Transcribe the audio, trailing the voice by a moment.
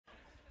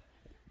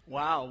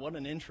Wow, what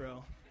an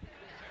intro.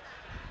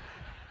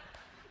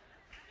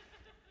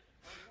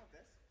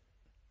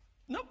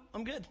 Nope,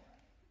 I'm good.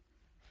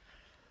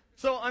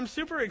 So I'm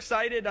super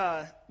excited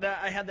that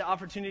I had the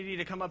opportunity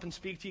to come up and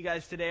speak to you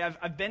guys today.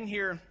 I've been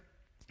here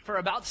for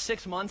about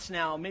 6 months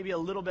now, maybe a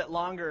little bit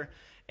longer.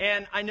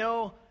 And I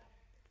know,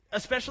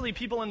 especially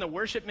people in the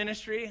worship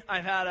ministry,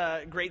 I've had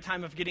a great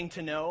time of getting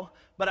to know.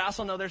 But I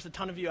also know there's a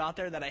ton of you out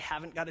there that I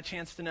haven't got a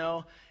chance to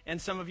know. And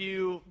some of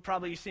you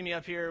probably see me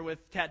up here with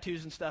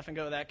tattoos and stuff and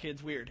go, that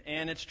kid's weird.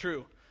 And it's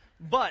true.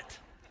 But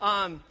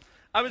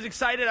I was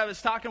excited. I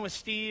was talking with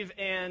Steve,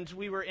 and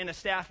we were in a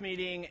staff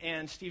meeting,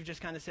 and Steve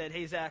just kind of said,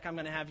 hey, Zach, I'm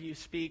going to have you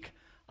speak.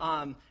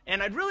 And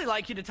I'd really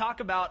like you to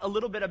talk about a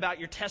little bit about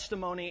your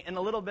testimony and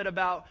a little bit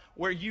about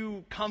where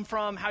you come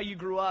from, how you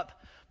grew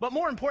up. But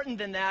more important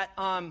than that,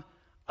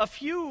 a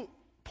few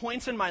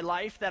points in my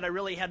life that I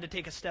really had to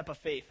take a step of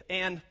faith.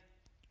 And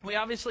we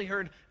obviously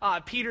heard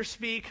Peter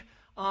speak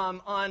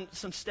on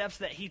some steps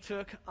that he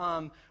took.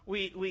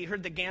 We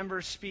heard the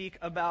Gambers speak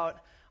about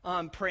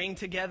praying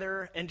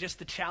together and just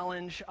the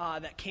challenge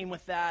that came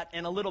with that,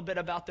 and a little bit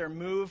about their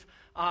move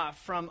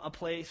from a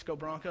place, go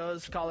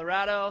Broncos,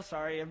 Colorado.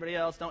 Sorry, everybody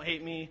else, don't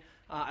hate me.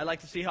 I like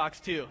the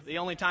Seahawks too. The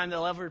only time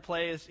they'll ever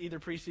play is either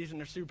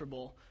preseason or Super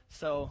Bowl,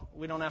 so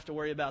we don't have to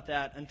worry about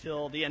that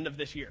until the end of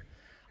this year.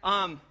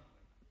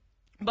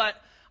 But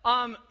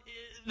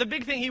the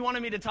big thing he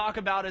wanted me to talk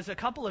about is a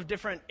couple of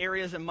different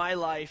areas in my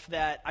life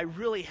that I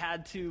really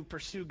had to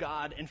pursue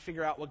God and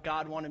figure out what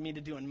God wanted me to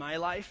do in my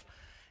life.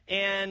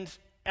 And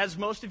as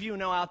most of you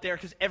know out there,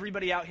 because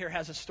everybody out here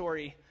has a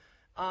story,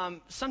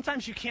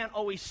 sometimes you can't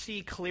always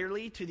see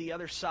clearly to the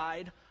other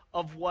side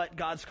of what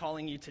God's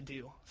calling you to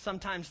do.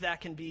 Sometimes that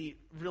can be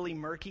really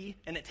murky,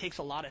 and it takes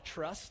a lot of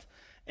trust,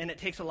 and it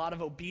takes a lot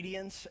of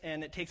obedience,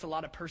 and it takes a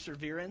lot of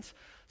perseverance.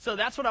 So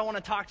that's what I want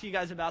to talk to you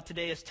guys about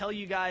today, is tell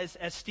you guys,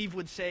 as Steve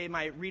would say,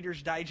 my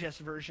Reader's Digest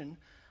version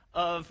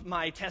of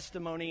my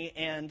testimony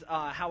and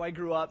how I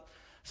grew up.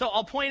 So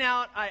I'll point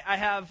out, I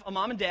have a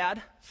mom and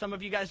dad. Some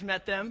of you guys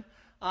met them.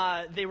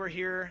 They were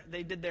here.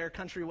 They did their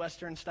country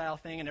western style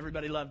thing, and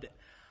everybody loved it.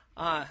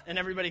 And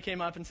everybody came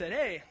up and said,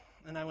 hey.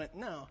 And I went,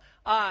 no.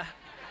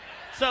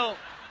 So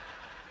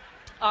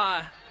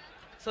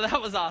that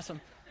was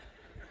awesome.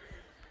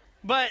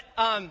 But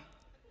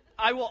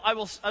I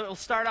will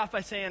start off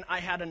by saying I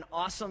had an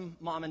awesome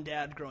mom and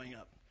dad growing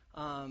up.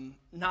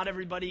 Not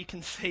everybody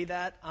can say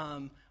that.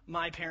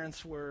 My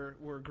parents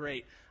were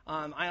great.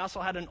 I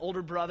also had an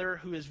older brother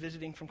who is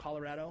visiting from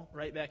Colorado,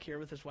 right back here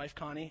with his wife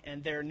Connie,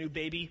 and their new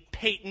baby,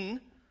 Peyton.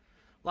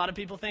 A lot of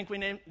people think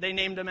they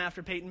named him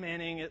after Peyton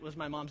Manning. It was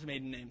my mom's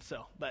maiden name,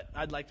 but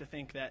I'd like to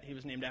think that he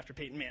was named after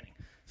Peyton Manning.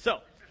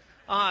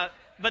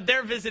 But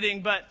they're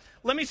visiting. But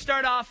let me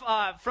start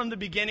off from the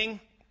beginning.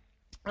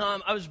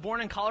 I was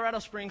born in Colorado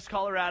Springs,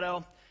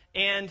 Colorado,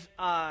 and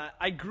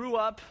I grew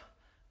up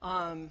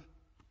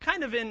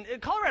kind of in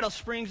Colorado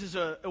Springs is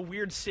a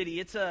weird city.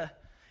 It's a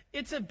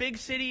big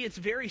city. It's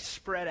very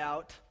spread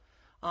out.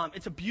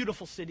 It's a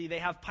beautiful city. They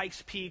have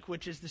Pikes Peak,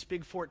 which is this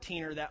big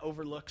 14er that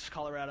overlooks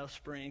Colorado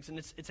Springs, and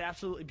it's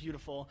absolutely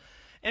beautiful.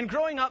 And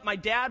growing up, my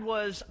dad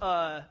was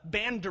a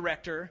band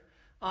director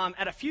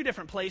at a few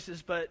different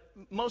places, but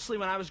mostly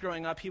when I was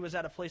growing up, he was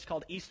at a place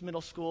called East Middle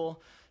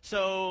School.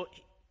 So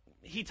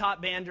he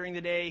taught band during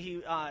the day.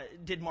 He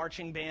did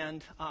marching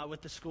band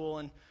with the school,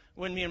 and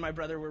when me and my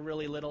brother were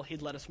really little,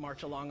 he'd let us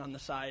march along on the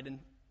side and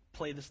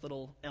play this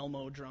little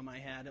Elmo drum I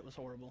had. It was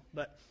horrible,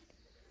 but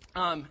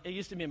it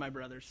used to be my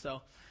brother's.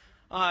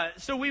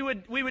 So we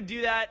would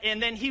do that,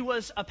 and then he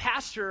was a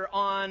pastor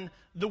on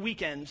the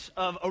weekends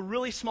of a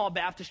really small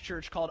Baptist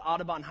church called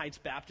Audubon Heights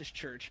Baptist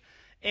Church,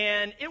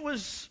 and it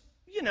was,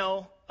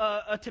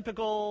 a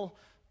typical,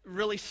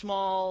 really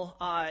small,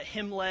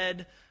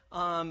 hymn-led,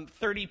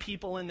 30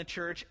 people in the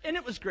church, and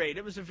it was great.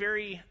 It was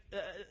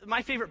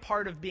my favorite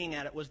part of being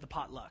at it was the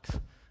potlucks,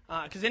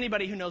 because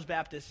anybody who knows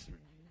Baptists,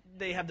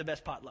 they have the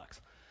best potlucks,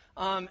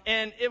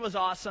 and it was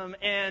awesome.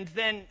 And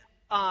then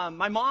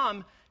my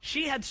mom,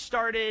 she had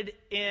started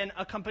in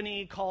a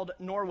company called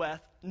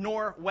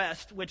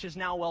Norwest, which is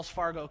now Wells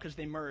Fargo because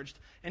they merged,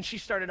 and she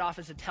started off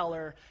as a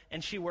teller,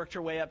 and she worked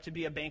her way up to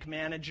be a bank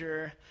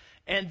manager,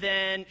 and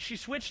then she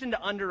switched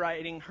into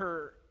underwriting.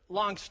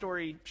 Long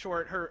story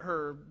short,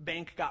 her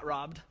bank got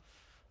robbed,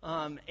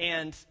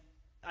 and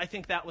I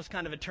think that was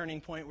kind of a turning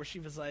point where she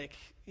was like,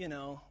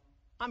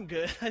 I'm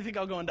good. I think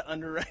I'll go into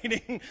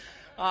underwriting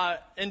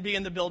and be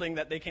in the building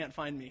that they can't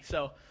find me.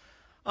 So,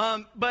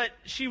 but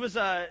she was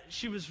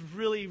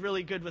really,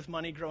 really good with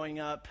money growing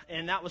up,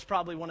 and that was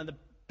probably one of the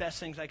best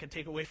things I could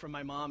take away from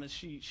my mom is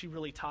she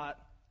really taught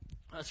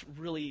us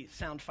really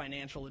sound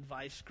financial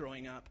advice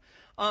growing up.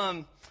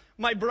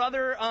 My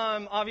brother,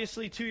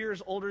 obviously 2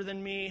 years older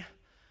than me.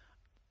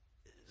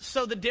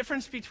 So the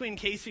difference between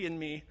Casey and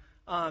me,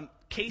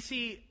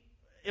 Casey,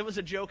 it was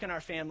a joke in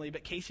our family,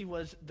 but Casey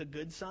was the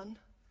good son.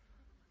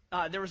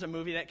 There was a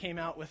movie that came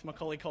out with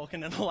Macaulay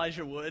Culkin and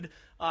Elijah Wood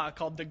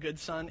called The Good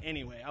Son.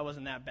 Anyway, I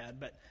wasn't that bad,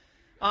 but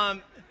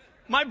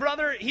my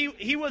brother,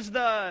 he was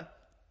the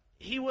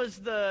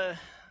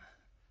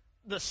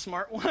the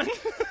smart one.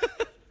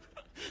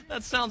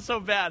 That sounds so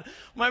bad.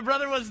 My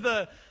brother was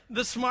the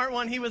smart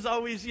one. He was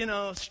always,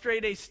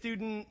 straight A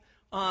student.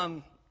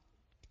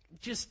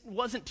 Just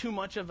wasn't too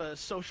much of a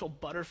social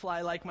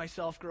butterfly like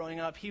myself growing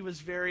up. He was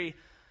very,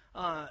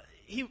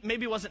 he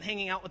maybe wasn't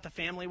hanging out with the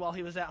family while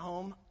he was at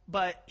home,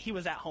 but he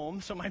was at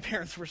home, so my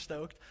parents were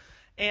stoked.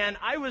 And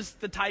I was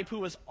the type who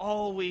was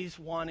always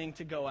wanting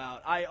to go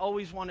out. I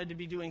always wanted to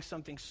be doing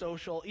something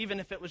social, even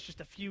if it was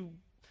just a few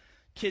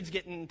kids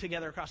getting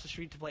together across the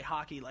street to play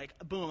hockey. Like,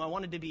 boom, I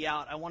wanted to be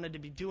out. I wanted to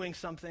be doing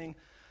something.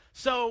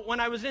 So when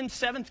I was in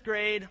 7th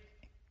grade,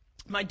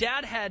 my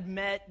dad had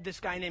met this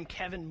guy named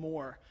Kevin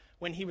Moore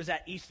when he was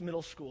at East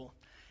Middle School.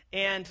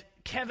 And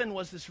Kevin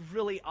was this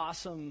really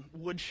awesome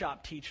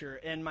woodshop teacher,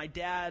 and my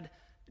dad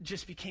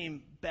just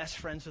became best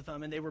friends with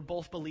him, and they were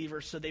both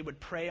believers, so they would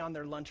pray on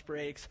their lunch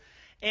breaks.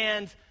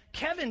 And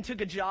Kevin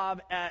took a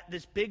job at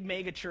this big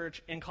mega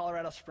church in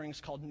Colorado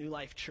Springs called New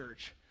Life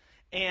Church,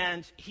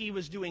 and he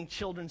was doing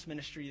children's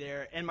ministry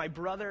there. And my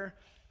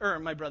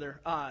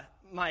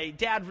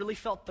dad really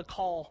felt the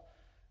call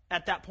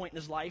at that point in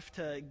his life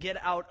to get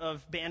out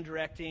of band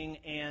directing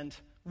and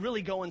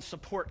really go and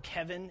support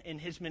Kevin in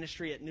his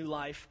ministry at New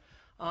Life.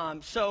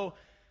 So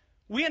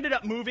we ended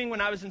up moving when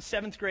I was in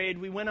 7th grade.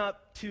 We went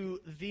up to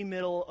the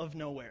middle of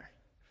nowhere.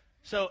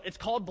 So it's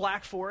called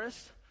Black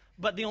Forest,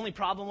 but the only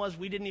problem was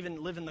we didn't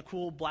even live in the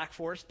cool Black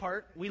Forest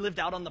part. We lived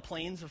out on the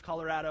plains of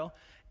Colorado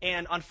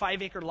and on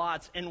 5-acre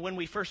lots. And when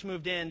we first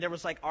moved in, there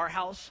was like our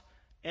house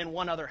and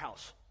one other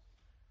house.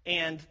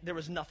 And there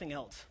was nothing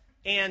else.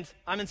 And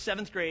I'm in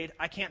 7th grade.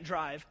 I can't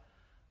drive.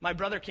 My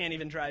brother can't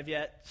even drive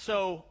yet.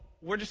 So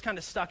we're just kind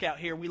of stuck out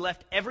here. We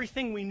left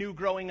everything we knew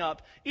growing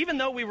up, even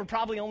though we were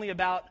probably only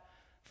about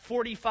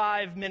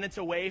 45 minutes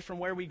away from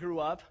where we grew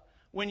up.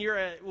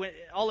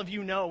 All of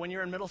you know, when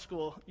you're in middle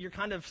school, you're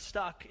kind of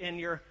stuck,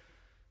 and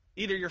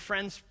either your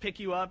friends pick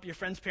you up, your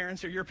friends'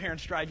 parents, or your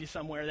parents drive you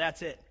somewhere.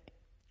 That's it.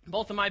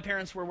 Both of my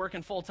parents were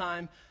working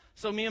full-time,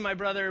 so me and my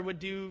brother would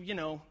do,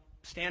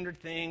 standard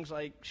things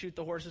like shoot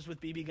the horses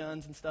with BB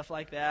guns and stuff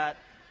like that,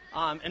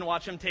 and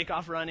watch them take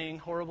off running,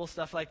 horrible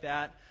stuff like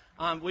that.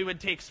 We would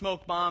take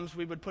smoke bombs,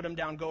 we would put them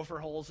down gopher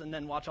holes, and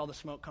then watch all the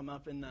smoke come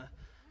up in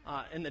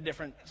the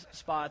different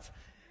spots.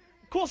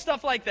 Cool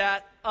stuff like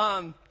that.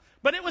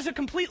 But it was a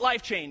complete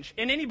life change.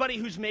 And anybody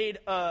who's made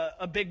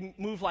a big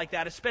move like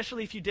that,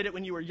 especially if you did it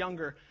when you were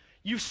younger,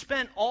 you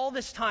spent all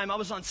this time. I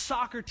was on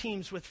soccer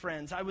teams with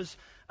friends.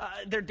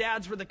 Their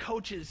dads were the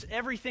coaches.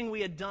 Everything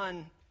we had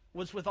done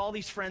was with all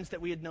these friends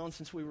that we had known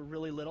since we were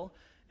really little.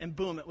 And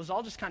boom, it was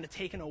all just kind of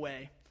taken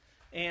away.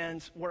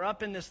 And we're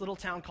up in this little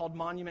town called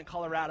Monument,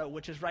 Colorado,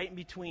 which is right in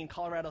between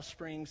Colorado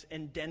Springs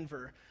and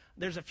Denver.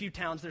 There's a few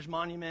towns. There's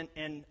Monument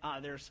and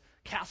there's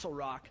Castle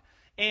Rock.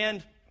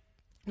 And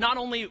not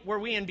only were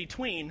we in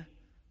between,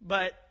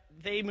 but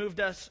they moved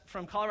us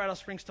from Colorado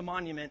Springs to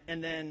Monument,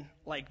 and then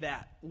like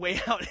that, way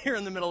out here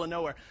in the middle of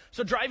nowhere.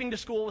 So driving to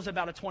school was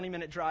about a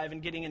 20-minute drive,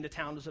 and getting into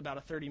town was about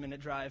a 30-minute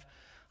drive.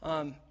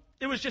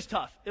 It was just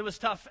tough. It was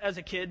tough as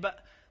a kid,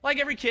 but like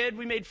every kid,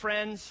 we made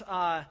friends.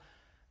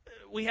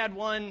 We had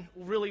one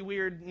really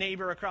weird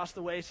neighbor across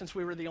the way, since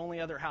we were the only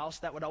other house,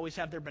 that would always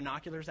have their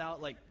binoculars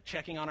out, like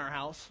checking on our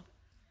house.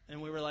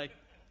 And we were like,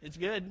 it's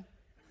good.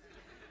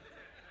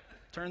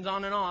 Turns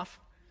on and off,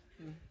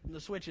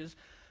 the switches.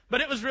 But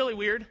it was really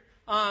weird.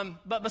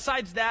 But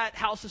besides that,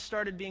 houses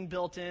started being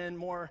built in,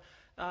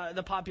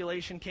 the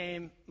population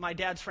came. My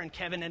dad's friend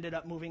Kevin ended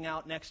up moving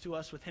out next to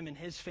us with him and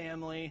his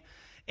family.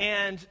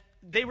 And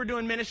they were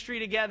doing ministry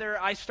together.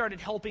 I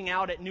started helping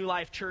out at New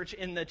Life Church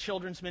in the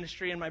children's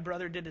ministry, and my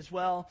brother did as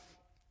well.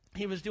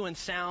 He was doing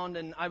sound,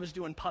 and I was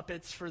doing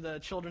puppets for the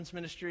children's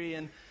ministry,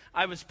 and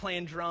I was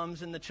playing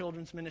drums in the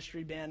children's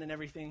ministry band and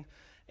everything.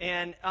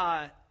 And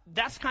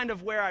that's kind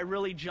of where I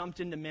really jumped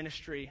into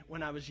ministry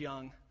when I was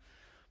young.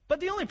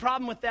 But the only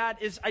problem with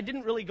that is I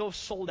didn't really go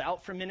sold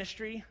out for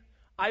ministry.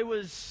 I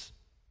was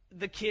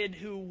the kid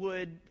who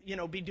would,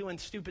 be doing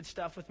stupid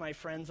stuff with my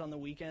friends on the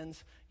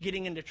weekends,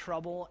 getting into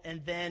trouble,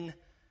 and then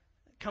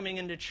coming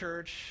into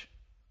church,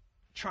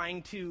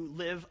 trying to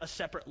live a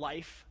separate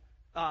life.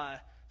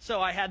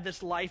 So I had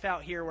this life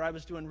out here where I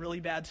was doing really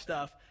bad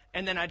stuff,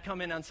 and then I'd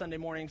come in on Sunday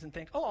mornings and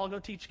think, I'll go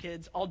teach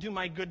kids, I'll do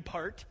my good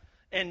part,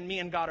 and me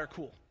and God are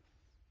cool.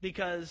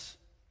 Because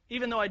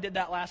even though I did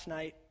that last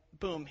night,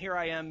 boom, here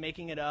I am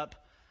making it up.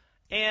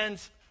 And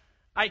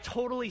I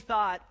totally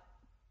thought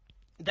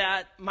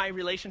that my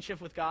relationship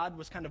with God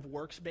was kind of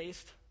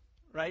works-based,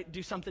 right?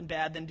 Do something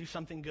bad, then do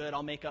something good.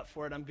 I'll make up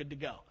for it. I'm good to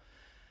go.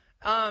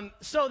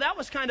 So that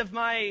was kind of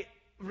my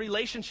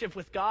relationship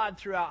with God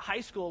throughout high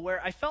school, where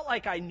I felt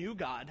like I knew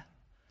God,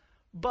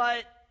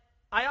 but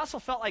I also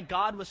felt like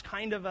God was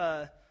kind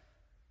of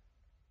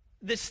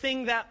this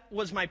thing that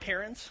was my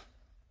parents',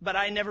 but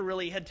I never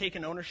really had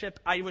taken ownership.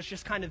 I was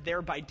just kind of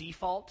there by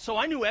default. So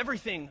I knew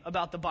everything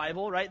about the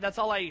Bible, right? That's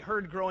all I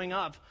heard growing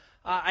up.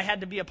 I had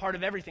to be a part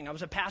of everything. I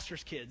was a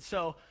pastor's kid.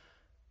 So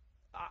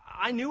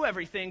I knew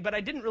everything, but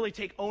I didn't really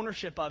take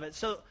ownership of it.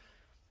 So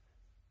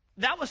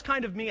that was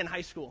kind of me in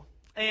high school.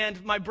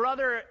 And my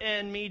brother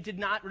and me did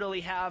not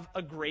really have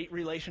a great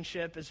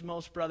relationship, as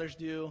most brothers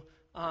do.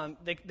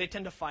 They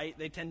tend to fight.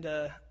 They tend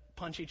to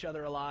punch each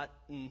other a lot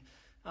and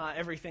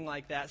everything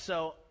like that.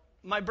 So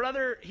my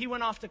brother, he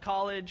went off to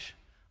college.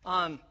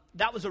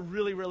 That was a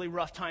really, really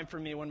rough time for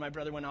me when my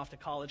brother went off to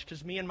college,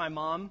 because me and my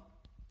mom,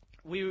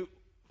 we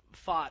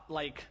fought.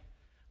 Like,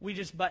 we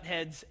just butt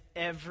heads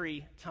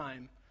every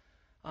time.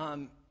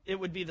 It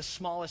would be the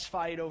smallest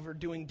fight over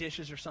doing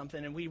dishes or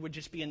something, and we would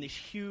just be in this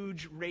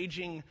huge,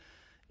 raging,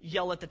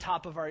 yell at the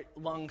top of our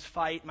lungs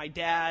fight. My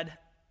dad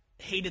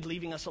hated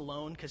leaving us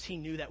alone because he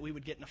knew that we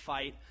would get in a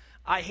fight.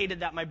 I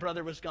hated that my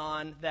brother was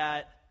gone,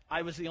 that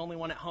I was the only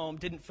one at home,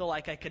 didn't feel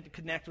like I could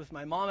connect with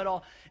my mom at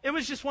all. It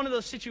was just one of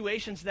those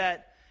situations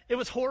that it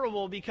was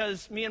horrible,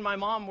 because me and my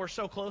mom were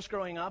so close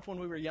growing up when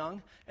we were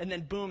young, and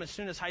then boom, as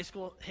soon as high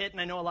school hit,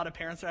 and I know a lot of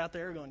parents are out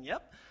there going,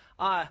 yep,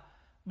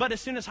 but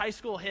as soon as high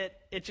school hit,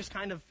 it just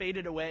kind of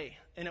faded away,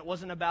 and it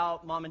wasn't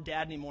about mom and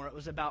dad anymore. It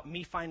was about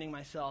me finding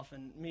myself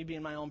and me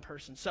being my own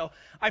person. So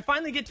I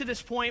finally get to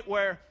this point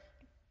where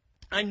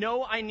I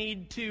know I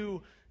need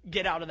to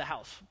get out of the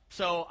house.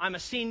 So I'm a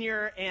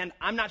senior, and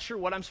I'm not sure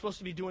what I'm supposed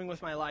to be doing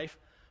with my life,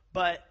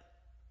 but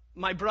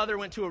my brother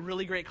went to a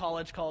really great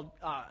college called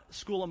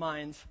School of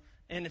Mines,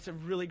 and it's a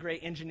really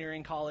great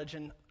engineering college,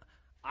 and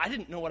I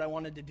didn't know what I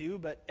wanted to do,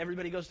 but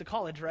everybody goes to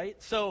college,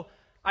 right? So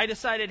I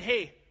decided,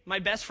 hey, my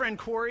best friend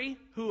Corey,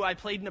 who I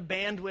played in a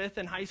band with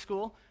in high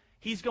school,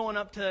 he's going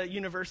up to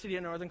University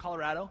of Northern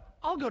Colorado.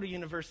 I'll go to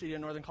University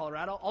of Northern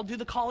Colorado. I'll do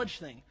the college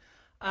thing.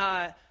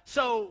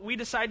 So we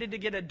decided to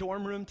get a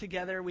dorm room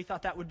together. We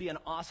thought that would be an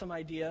awesome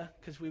idea,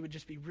 because we would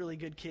just be really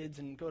good kids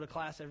and go to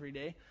class every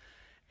day.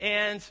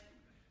 And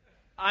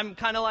I'm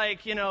kind of like,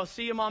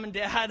 see you, Mom and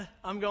Dad.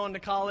 I'm going to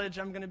college.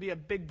 I'm going to be a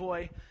big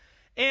boy.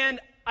 And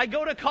I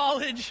go to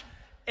college,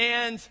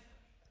 and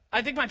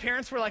I think my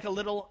parents were like a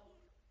little,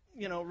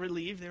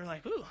 relieved. They were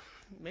like, ooh,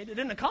 made it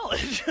into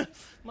college.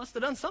 Must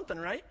have done something,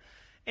 right?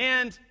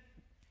 And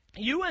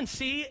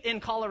UNC in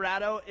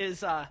Colorado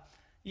is,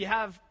 you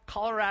have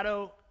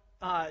Colorado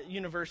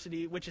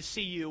University, which is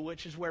CU,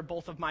 which is where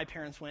both of my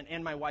parents went,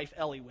 and my wife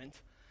Ellie went.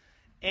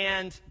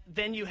 And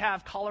then you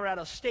have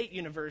Colorado State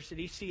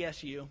University,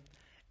 CSU.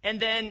 And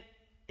then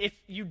if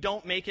you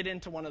don't make it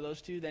into one of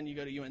those two, then you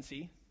go to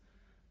UNC.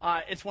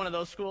 It's one of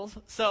those schools.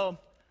 So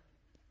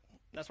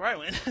that's where I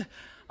went.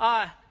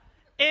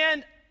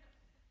 And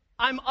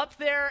I'm up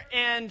there,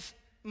 and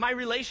my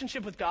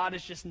relationship with God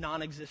is just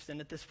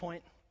non-existent at this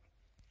point.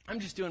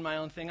 I'm just doing my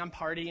own thing. I'm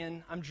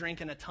partying. I'm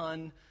drinking a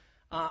ton.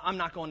 I'm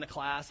not going to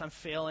class. I'm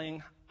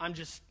failing. I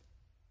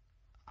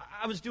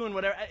was doing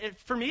whatever.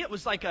 For me, it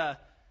was like a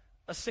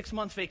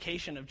 6-month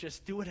vacation of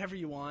just do whatever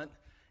you want.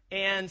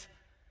 And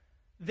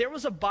there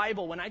was a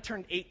Bible. When I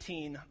turned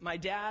 18, my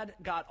dad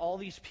got all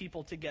these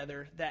people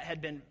together that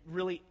had been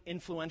really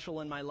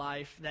influential in my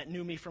life, that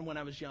knew me from when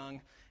I was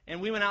young. And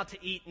we went out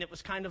to eat, and it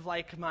was kind of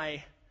like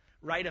my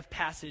rite of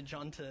passage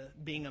onto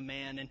being a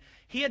man. And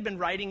he had been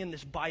writing in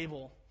this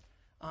Bible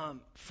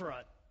for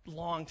a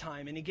long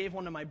time. And he gave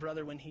one to my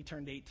brother when he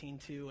turned 18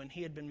 too. And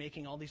he had been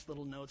making all these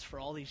little notes for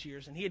all these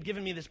years. And he had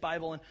given me this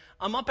Bible. And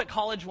I'm up at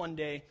college one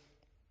day,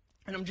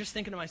 and I'm just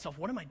thinking to myself,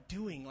 what am I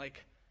doing?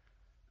 Like,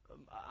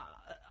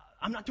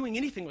 I'm not doing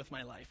anything with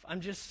my life.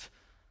 I'm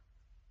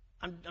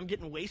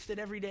getting wasted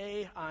every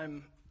day.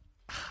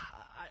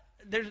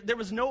 There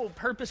was no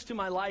purpose to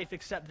my life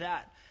except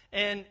that.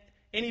 And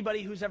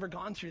anybody who's ever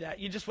gone through that,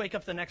 you just wake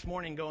up the next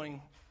morning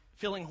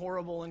feeling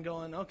horrible and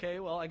going, okay,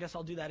 well, I guess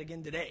I'll do that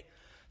again today.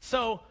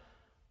 So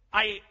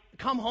I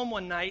come home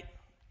one night,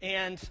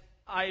 and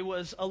I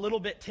was a little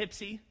bit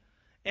tipsy,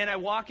 and I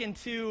walk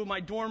into my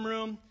dorm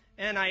room,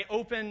 and I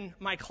open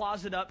my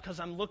closet up because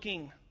I'm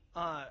looking.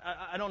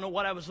 I don't know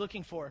what I was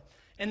looking for.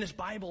 And this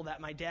Bible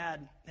that my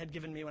dad had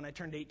given me when I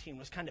turned 18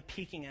 was kind of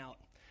peeking out.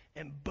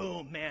 And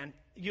boom, man,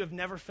 you have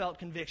never felt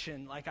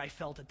conviction like I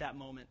felt at that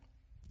moment.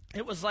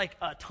 It was like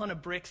a ton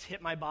of bricks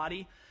hit my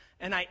body,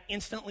 and I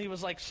instantly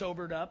was like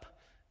sobered up,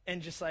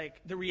 and just like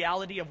the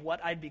reality of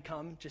what I'd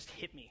become just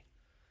hit me.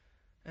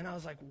 And I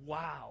was like,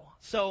 wow.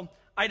 So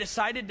I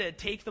decided to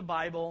take the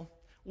Bible,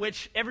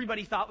 which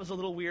everybody thought was a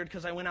little weird,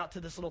 because I went out to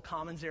this little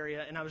commons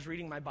area, and I was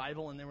reading my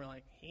Bible, and they were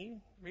like, he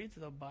reads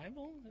the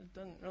Bible? It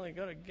doesn't really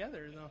go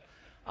together,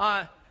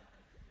 though.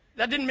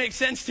 That didn't make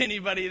sense to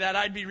anybody that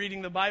I'd be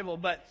reading the Bible,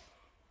 but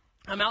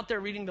I'm out there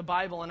reading the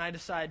Bible, and I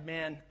decide,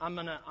 man, I'm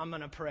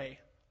gonna pray.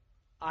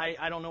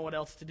 I don't know what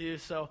else to do,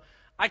 so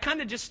I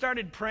kind of just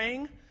started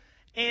praying,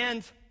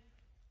 and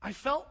I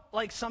felt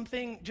like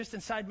something just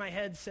inside my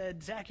head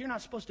said, Zach, you're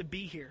not supposed to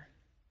be here.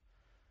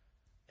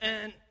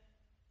 And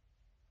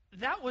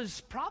that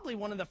was probably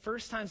one of the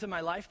first times in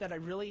my life that I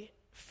really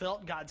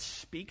felt God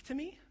speak to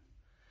me.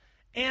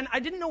 And I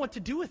didn't know what to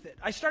do with it.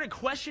 I started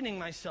questioning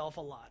myself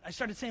a lot. I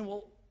started saying,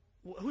 well,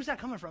 who's that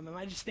coming from? Am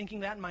I just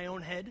thinking that in my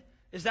own head?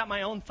 Is that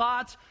my own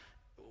thoughts?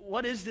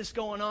 What is this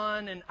going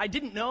on? And I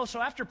didn't know. So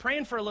after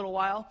praying for a little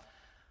while,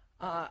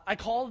 I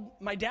called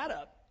my dad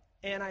up.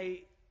 And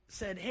I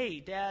said, hey,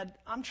 Dad,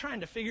 I'm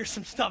trying to figure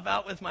some stuff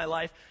out with my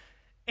life.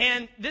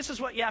 And this is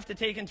what you have to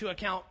take into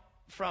account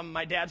from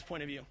my dad's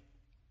point of view.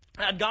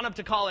 I'd gone up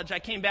to college. I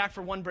came back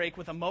for one break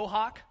with a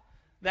mohawk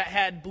that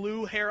had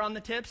blue hair on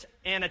the tips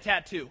and a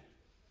tattoo.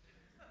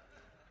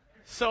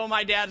 So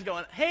my dad's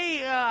going,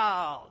 hey,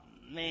 oh,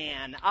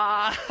 man,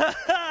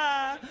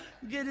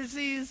 good to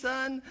see you,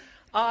 son.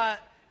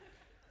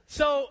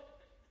 So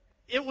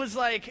it was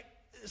like,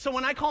 so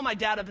when I call my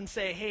dad up and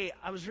say, hey,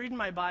 I was reading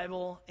my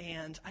Bible,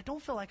 and I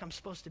don't feel like I'm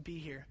supposed to be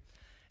here.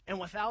 And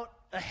without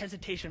a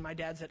hesitation, my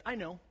dad said, I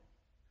know.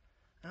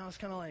 And I was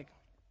kind of like,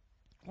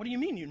 what do you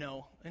mean you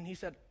know? And he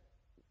said,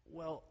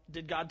 well,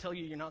 did God tell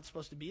you you're not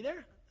supposed to be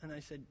there? And I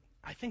said,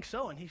 I think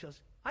so. And he goes,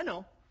 I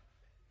know.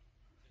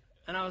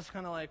 And I was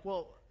kind of like,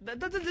 well, that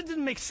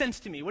didn't make sense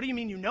to me. What do you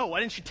mean you know?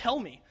 Why didn't you tell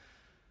me?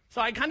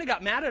 So I kind of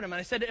got mad at him, and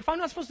I said, if I'm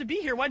not supposed to be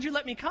here, why'd you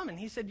let me come? And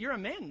he said, you're a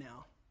man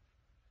now.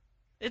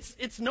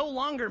 It's no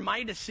longer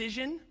my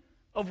decision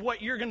of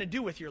what you're going to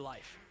do with your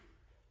life.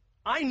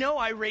 I know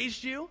I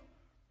raised you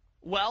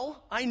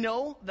well. I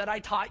know that I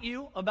taught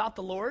you about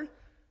the Lord.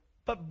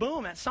 But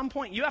boom, at some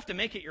point, you have to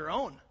make it your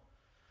own.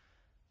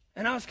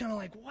 And I was kind of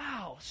like,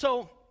 wow.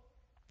 So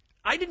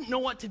I didn't know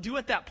what to do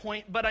at that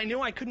point, but I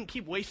knew I couldn't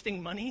keep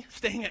wasting money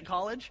staying at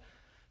college.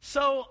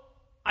 So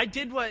I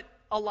did what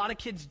a lot of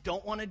kids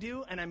don't want to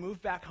do, and I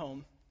moved back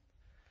home.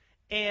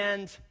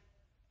 And,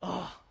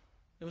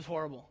 it was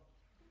horrible.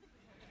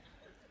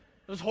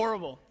 It was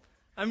horrible.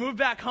 I moved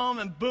back home,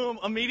 and boom,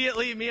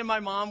 immediately me and my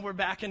mom were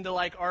back into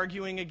like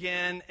arguing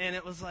again, and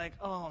it was like,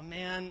 oh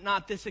man,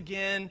 not this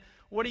again.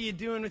 What are you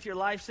doing with your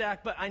life,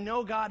 Zach? But I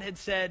know God had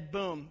said,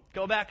 boom,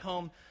 go back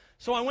home.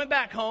 So I went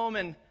back home,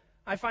 and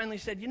I finally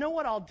said, you know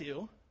what I'll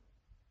do?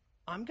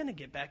 I'm going to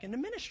get back into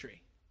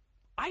ministry.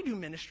 I do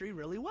ministry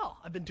really well.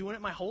 I've been doing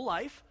it my whole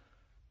life,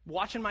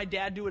 watching my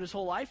dad do it his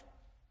whole life.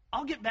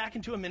 I'll get back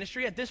into a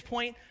ministry. At this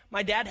point,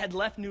 my dad had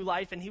left New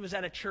Life, and he was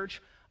at a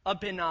church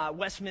up in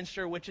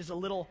Westminster, which is a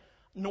little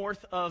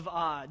north of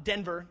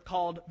Denver,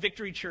 called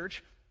Victory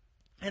Church.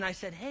 And I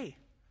said, hey,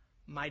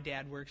 my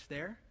dad works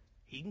there.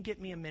 He can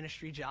get me a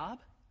ministry job,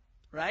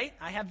 right?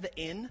 I have the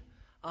in.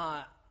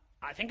 I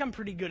think I'm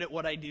pretty good at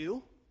what I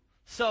do.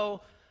 So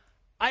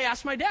I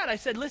asked my dad, I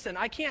said, listen,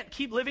 I can't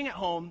keep living at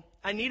home.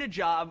 I need a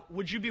job.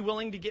 Would you be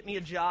willing to get me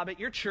a job at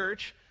your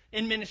church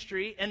in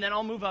ministry? And then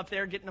I'll move up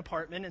there, get an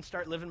apartment, and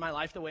start living my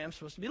life the way I'm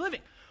supposed to be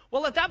living.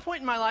 Well, at that point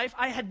in my life,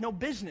 I had no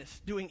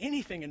business doing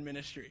anything in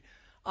ministry.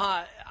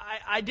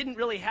 I didn't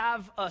really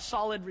have a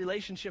solid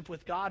relationship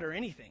with God or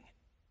anything.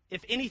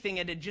 If anything,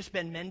 it had just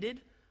been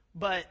mended.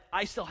 But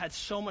I still had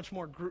so much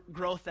more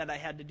growth that I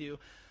had to do.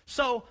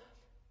 So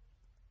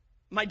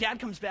my dad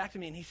comes back to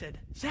me and he said,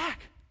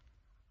 Zach,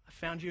 I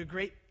found you a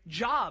great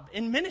job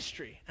in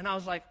ministry. And I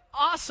was like,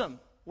 awesome.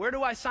 Where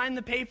do I sign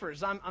the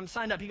papers? I'm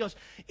signed up. He goes,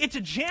 it's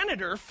a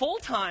janitor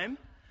full-time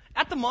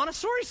at the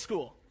Montessori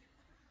school.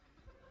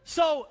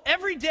 So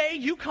every day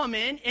you come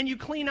in and you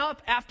clean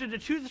up after the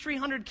 200 to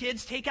 300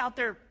 kids take out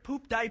their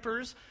poop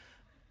diapers.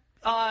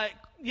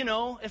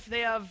 If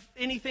they have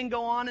anything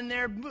go on in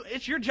there,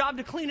 it's your job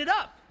to clean it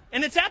up.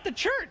 And it's at the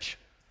church.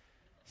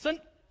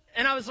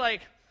 And I was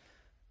like,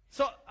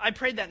 so I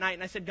prayed that night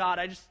and I said, God,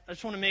 I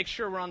just want to make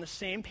sure we're on the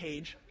same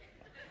page.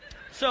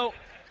 So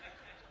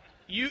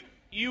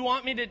you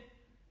want me to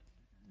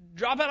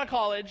drop out of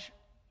college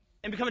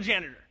and become a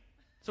janitor.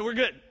 So we're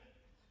good.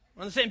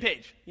 We're on the same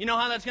page. You know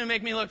how that's going to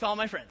make me look to all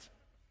my friends.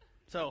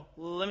 So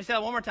let me say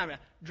that one more time.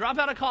 Drop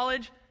out of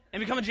college and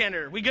become a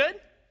janitor. We good?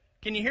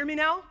 Can you hear me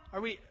now?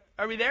 Are we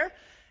there?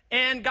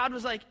 And God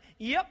was like,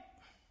 yep.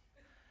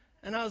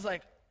 And I was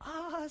like,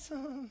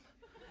 awesome.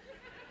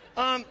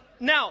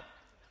 Now,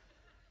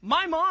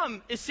 my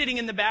mom is sitting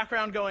in the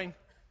background going,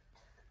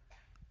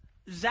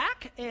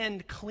 Zach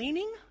and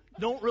cleaning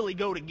don't really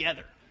go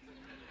together.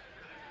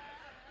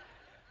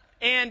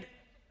 And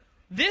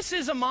this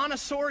is a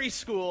Montessori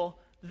school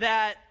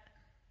that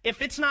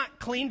if it's not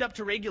cleaned up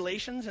to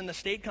regulations and the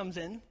state comes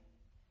in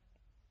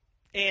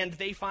and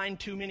they find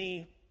too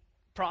many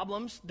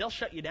problems, they'll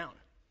shut you down.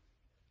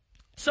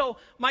 So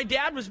my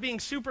dad was being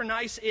super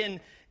nice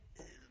in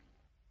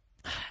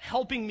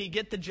helping me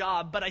get the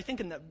job, but I think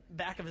in the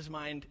back of his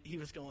mind, he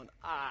was going,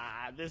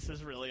 this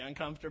is really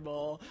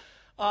uncomfortable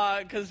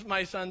because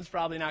my son's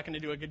probably not going to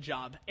do a good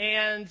job.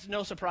 And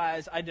no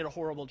surprise, I did a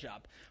horrible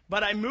job.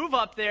 But I move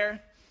up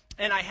there,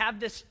 and I have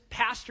this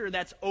pastor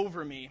that's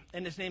over me,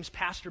 and his name's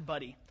Pastor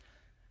Buddy.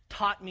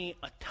 Taught me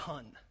a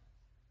ton.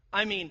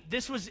 I mean,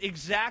 this was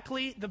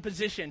exactly the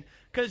position,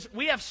 because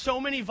we have so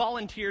many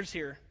volunteers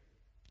here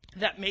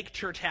that make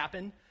church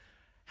happen.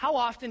 How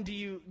often do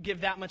you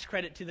give that much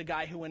credit to the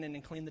guy who went in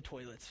and cleaned the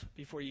toilets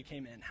before you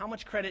came in? How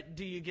much credit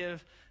do you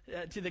give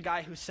to the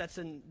guy who sets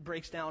and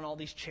breaks down all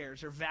these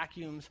chairs or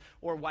vacuums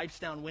or wipes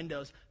down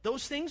windows?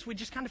 Those things we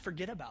just kind of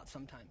forget about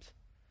sometimes.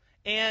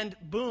 And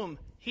boom,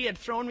 he had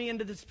thrown me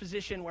into this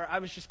position where I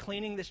was just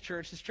cleaning this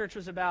church. This church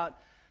was about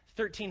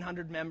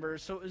 1,300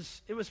 members, so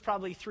it was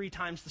probably 3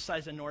 times the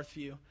size of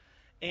Northview.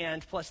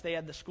 And plus they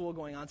had the school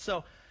going on.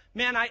 So,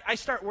 man, I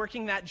start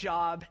working that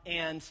job,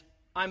 and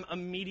I'm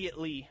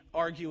immediately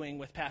arguing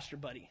with Pastor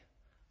Buddy.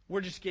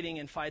 We're just getting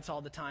in fights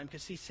all the time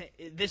because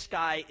this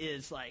guy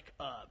is like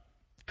a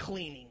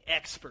cleaning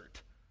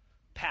expert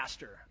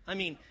pastor. I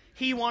mean,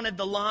 he wanted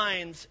the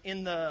lines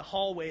in the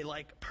hallway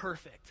like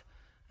perfect.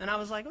 And I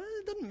was like, well,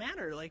 it doesn't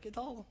matter. Like, it's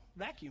all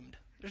vacuumed.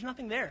 There's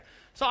nothing there.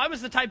 So I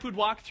was the type who'd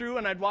walk through,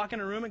 and I'd walk in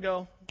a room and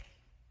go,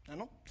 I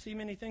don't see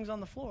many things on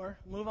the floor.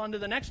 Move on to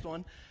the next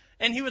one.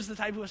 And he was the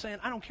type who was saying,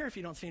 I don't care if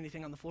you don't see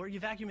anything on the floor. You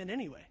vacuum it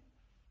anyway.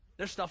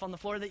 There's stuff on the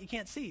floor that you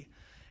can't see.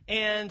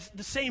 And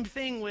the same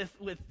thing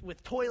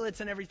with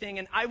toilets and everything.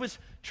 And I was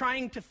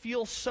trying to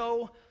feel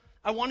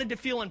I wanted to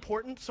feel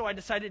important, so I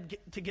decided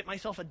to get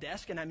myself a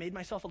desk, and I made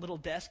myself a little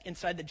desk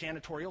inside the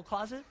janitorial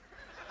closet.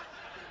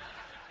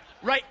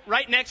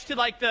 Right next to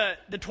like the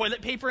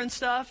toilet paper and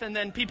stuff, and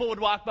then people would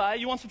walk by,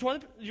 you want some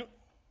toilet paper?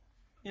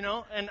 You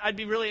know, and I'd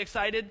be really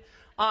excited.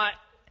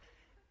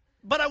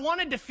 But I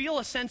wanted to feel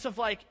a sense of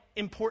like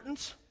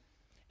importance,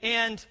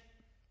 and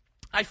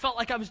I felt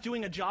like I was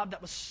doing a job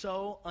that was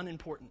so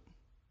unimportant.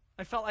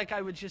 I felt like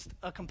I was just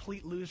a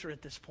complete loser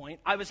at this point.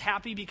 I was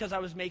happy because I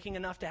was making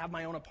enough to have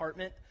my own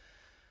apartment,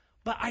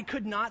 but I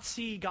could not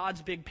see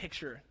God's big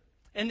picture.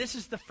 And this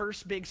is the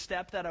first big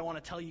step that I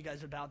want to tell you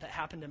guys about that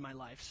happened in my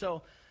life.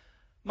 So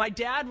my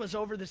dad was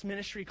over this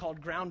ministry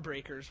called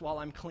Groundbreakers while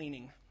I'm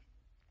cleaning.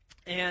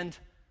 And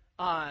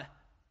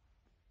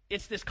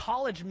it's this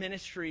college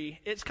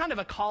ministry. It's kind of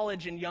a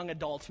college and young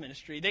adults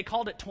ministry. They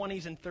called it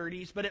 20s and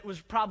 30s, but it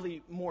was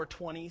probably more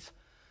 20s.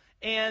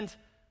 And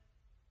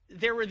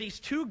there were these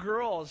two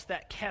girls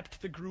that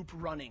kept the group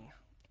running,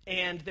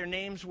 and their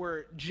names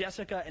were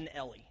Jessica and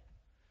Ellie.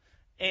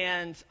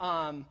 And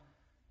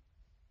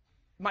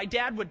my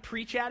dad would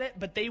preach at it,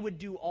 but they would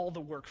do all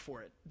the work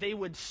for it. They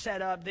would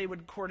set up, they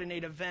would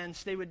coordinate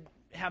events, they would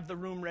have the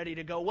room ready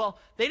to go. Well,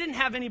 they didn't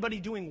have anybody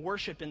doing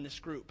worship in this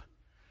group.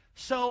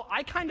 So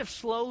I kind of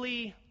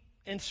slowly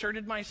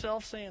inserted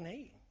myself saying,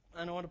 hey,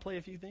 I know how to play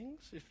a few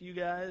things. If you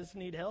guys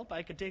need help,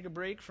 I could take a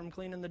break from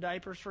cleaning the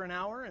diapers for an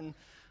hour and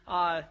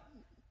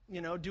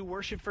do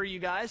worship for you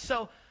guys.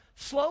 So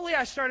slowly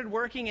I started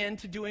working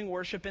into doing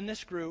worship in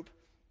this group.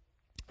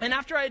 And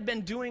after I had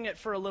been doing it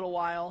for a little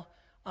while,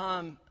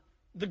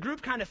 the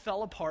group kind of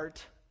fell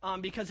apart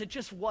because it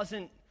just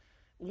wasn't,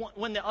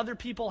 when the other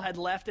people had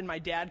left and my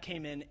dad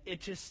came in,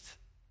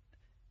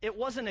 it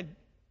wasn't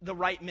the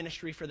right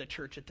ministry for the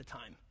church at the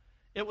time.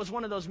 It was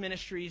one of those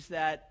ministries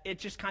that it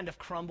just kind of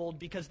crumbled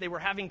because they were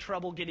having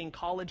trouble getting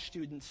college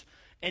students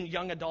and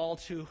young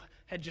adults who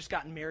had just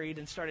gotten married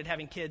and started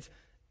having kids.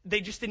 They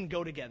just didn't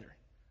go together.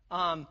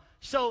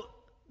 So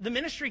the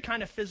ministry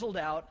kind of fizzled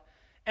out.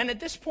 And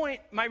at this point,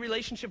 my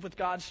relationship with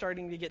God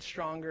starting to get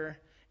stronger.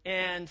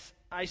 And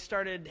I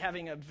started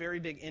having a very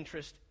big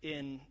interest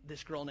in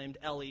this girl named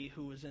Ellie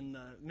who was in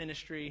the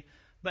ministry.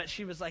 But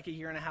she was like a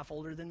year and a half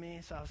older than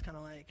me. So I was kind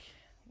of like,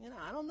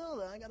 I don't know,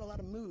 though. I got a lot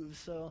of moves.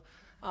 So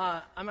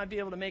I might be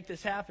able to make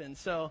this happen.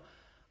 So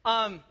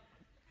I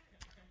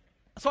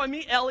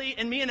meet Ellie,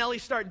 and me and Ellie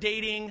start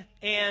dating.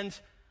 And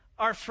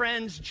our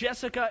friends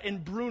Jessica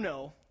and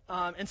Bruno,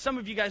 and some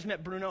of you guys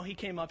met Bruno. He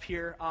came up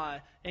here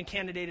and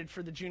candidated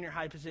for the junior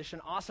high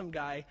position. Awesome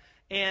guy.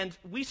 And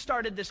we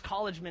started this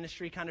college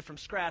ministry kind of from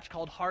scratch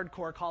called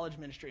Hardcore College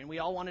Ministry. And we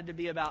all wanted to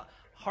be about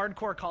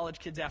hardcore college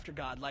kids after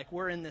God. Like,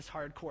 we're in this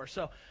hardcore.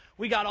 So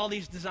we got all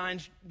these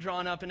designs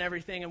drawn up and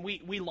everything. And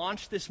we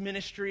launched this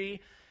ministry.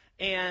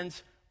 And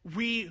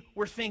we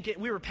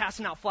were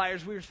passing out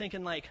flyers. We were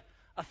thinking like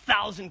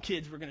 1,000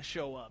 kids were going to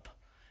show up.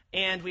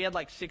 And we had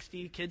like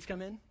 60 kids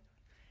come in.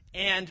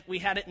 And we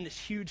had it in this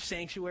huge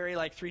sanctuary,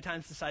 like 3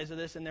 times the size of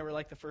this, and there were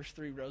like the first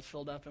 3 rows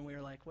filled up, and we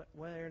were like,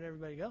 where did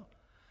everybody go?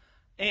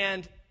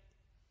 And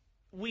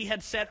we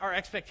had set our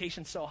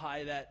expectations so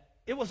high that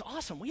it was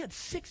awesome. We had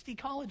 60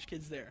 college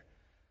kids there.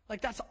 Like,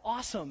 that's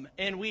awesome.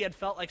 And we had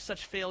felt like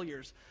such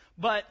failures.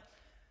 But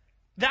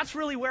that's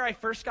really where I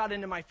first got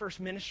into my first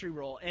ministry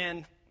role.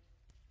 And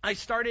I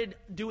started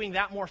doing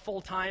that more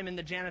full-time in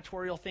the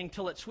janitorial thing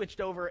till it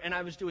switched over, and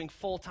I was doing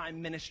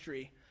full-time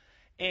ministry.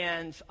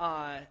 And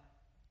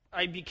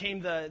I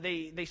became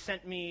they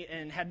sent me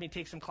and had me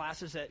take some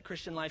classes at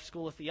Christian Life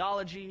School of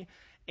Theology,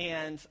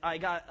 and I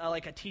got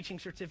like a teaching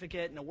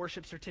certificate and a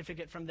worship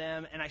certificate from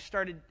them, and I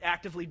started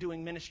actively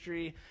doing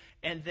ministry,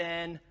 and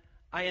then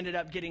I ended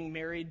up getting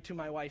married to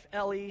my wife,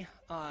 Ellie,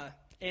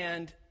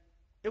 and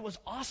it was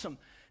awesome.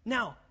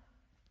 Now,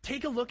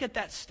 take a look at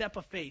that step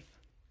of faith.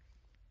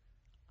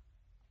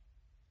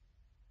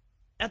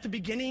 At the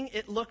beginning,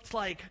 it looked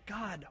like,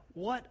 God,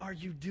 what are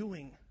you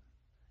doing?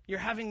 You're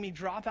having me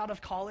drop out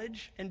of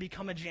college and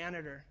become a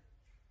janitor.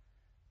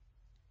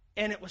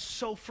 And it was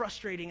so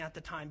frustrating at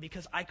the time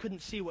because I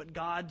couldn't see what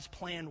God's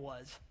plan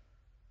was.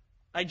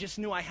 I just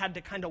knew I had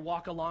to kind of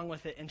walk along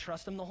with it and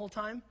trust him the whole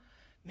time.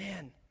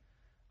 Man,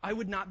 I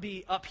would not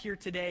be up here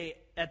today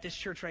at this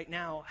church right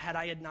now had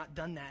I had not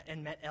done that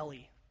and met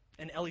Ellie.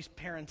 And Ellie's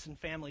parents and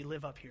family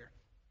live up here.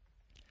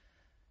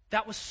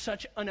 That was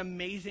such an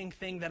amazing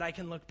thing that I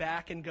can look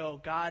back and go,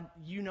 God,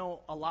 you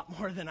know a lot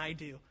more than I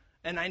do.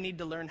 And I need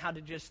to learn how to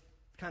just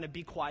kind of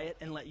be quiet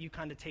and let you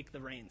kind of take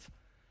the reins.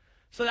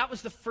 So that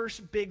was the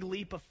first big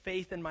leap of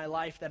faith in my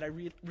life that I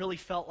really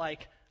felt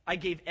like I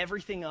gave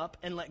everything up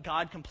and let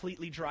God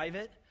completely drive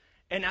it.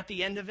 And at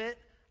the end of it,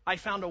 I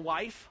found a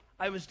wife.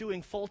 I was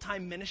doing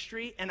full-time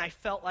ministry, and I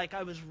felt like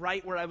I was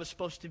right where I was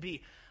supposed to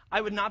be. I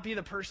would not be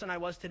the person I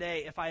was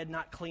today if I had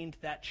not cleaned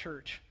that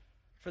church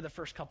for the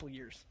first couple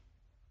years.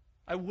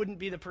 I wouldn't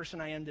be the person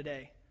I am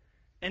today.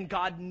 And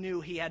God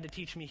knew he had to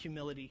teach me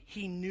humility.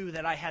 He knew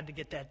that I had to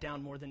get that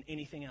down more than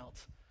anything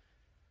else.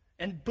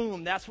 And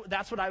boom, that's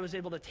what I was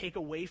able to take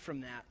away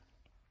from that.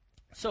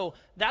 So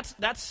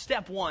that's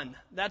step one.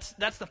 That's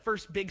the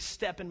first big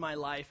step in my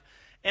life.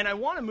 And I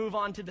want to move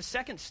on to the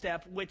second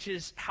step, which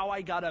is how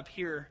I got up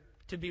here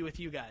to be with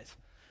you guys.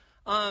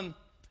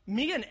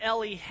 Me and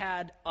Ellie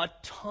had a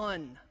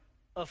ton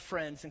of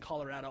friends in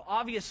Colorado.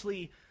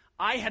 Obviously,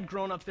 I had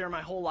grown up there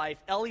my whole life.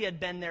 Ellie had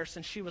been there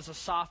since she was a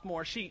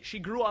sophomore. She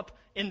grew up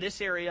in this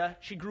area.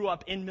 She grew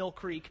up in Mill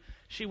Creek.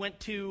 She went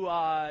to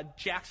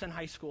Jackson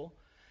High School.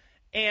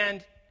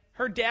 And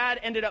her dad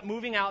ended up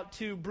moving out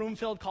to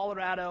Broomfield,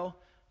 Colorado,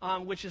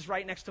 which is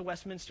right next to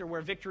Westminster,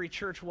 where Victory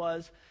Church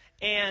was.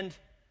 And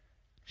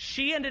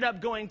she ended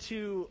up going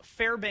to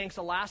Fairbanks,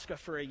 Alaska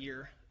for a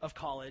year of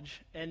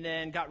college, and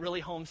then got really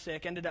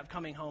homesick, ended up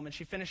coming home, and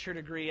she finished her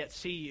degree at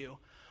CU.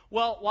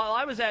 Well, while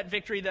I was at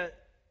Victory,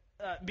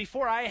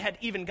 before I had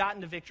even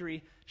gotten to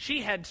Victory,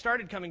 she had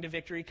started coming to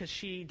Victory because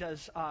she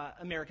does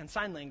American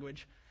Sign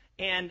Language.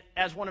 And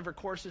as one of her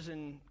courses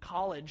in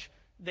college,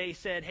 they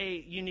said,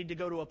 hey, you need to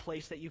go to a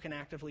place that you can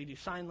actively do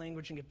sign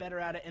language and get better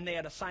at it. And they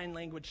had a sign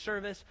language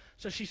service.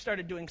 So she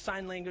started doing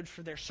sign language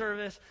for their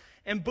service.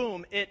 And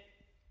boom,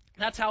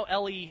 that's how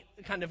Ellie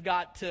kind of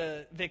got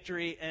to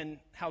Victory and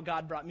how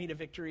God brought me to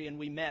Victory and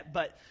we met.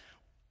 But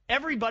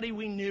everybody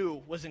we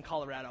knew was in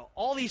Colorado.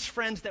 All these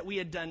friends that we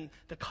had done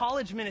the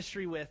college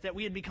ministry with, that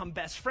we had become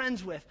best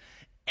friends with,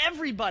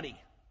 everybody.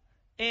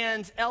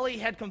 And Ellie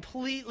had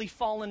completely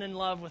fallen in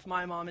love with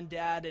my mom and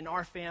dad and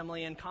our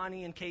family and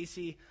Connie and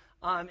Casey.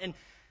 And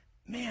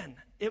man,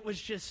 it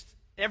was just,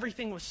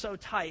 everything was so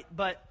tight.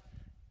 But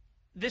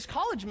this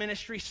college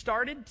ministry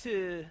started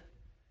to,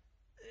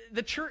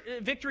 the church,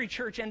 Victory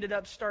Church ended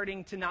up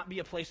starting to not be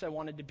a place I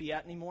wanted to be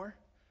at anymore.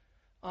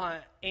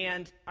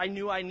 And I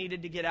knew I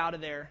needed to get out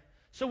of there.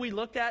 So we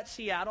looked at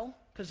Seattle,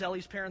 because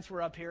Ellie's parents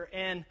were up here.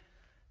 And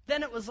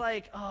then it was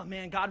like, oh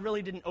man, God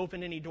really didn't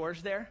open any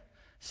doors there.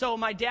 So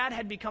my dad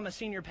had become a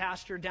senior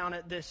pastor down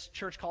at this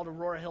church called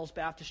Aurora Hills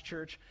Baptist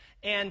Church.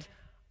 And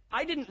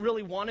I didn't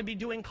really want to be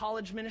doing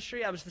college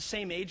ministry. I was the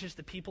same age as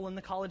the people in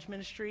the college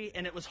ministry,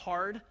 and it was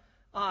hard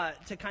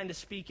to kind of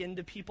speak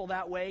into people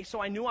that way. So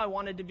I knew I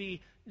wanted to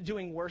be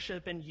doing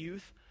worship and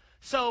youth.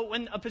 So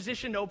when a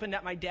position opened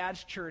at my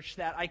dad's church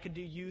that I could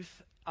do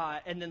youth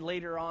and then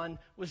later on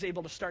was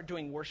able to start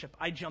doing worship,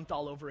 I jumped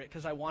all over it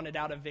because I wanted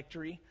out of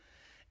Victory.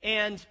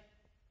 And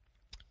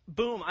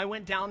boom, I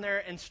went down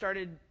there and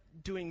started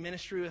doing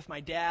ministry with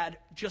my dad,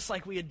 just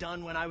like we had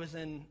done when I was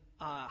in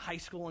high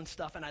school and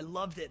stuff, and I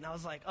loved it. And I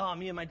was like, oh,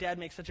 me and my dad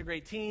make such a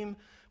great team.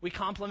 We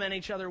complement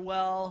each other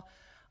well,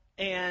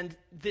 and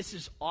this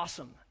is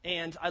awesome.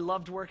 And I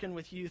loved working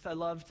with youth. I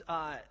loved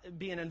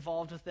being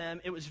involved with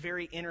them. It was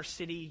very inner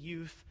city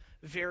youth,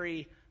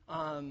 very,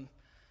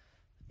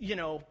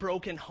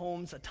 broken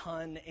homes a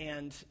ton,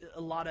 and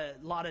a lot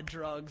of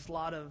drugs, a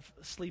lot of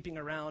sleeping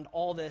around,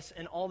 all this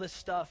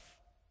stuff,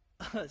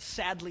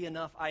 sadly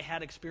enough, I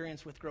had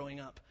experience with growing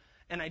up.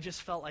 And I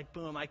just felt like,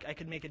 boom, I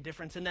could make a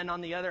difference. And then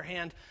on the other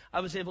hand,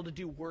 I was able to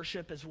do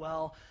worship as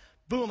well.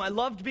 Boom, I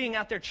loved being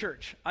at their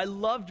church. I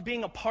loved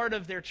being a part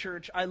of their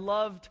church. I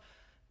loved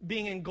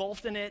being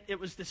engulfed in it. It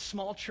was this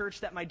small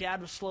church that my dad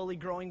was slowly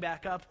growing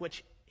back up,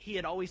 which he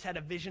had always had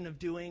a vision of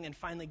doing, and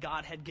finally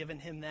God had given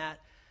him that.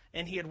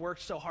 And he had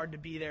worked so hard to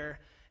be there.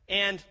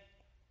 And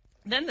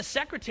then the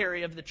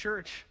secretary of the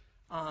church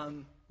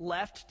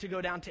left to go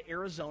down to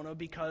Arizona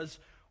because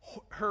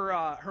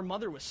her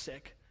mother was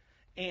sick.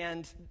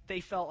 And they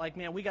felt like,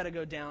 man, we got to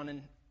go down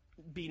and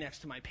be next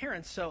to my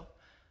parents. So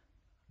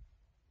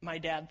my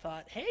dad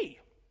thought, hey,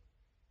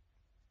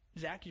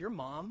 Zach, your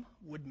mom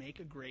would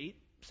make a great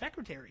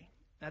secretary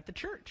at the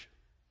church.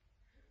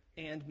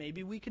 And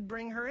maybe we could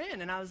bring her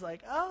in. And I was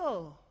like,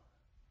 oh,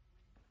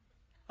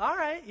 all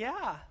right,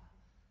 yeah.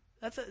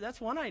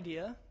 That's one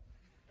idea.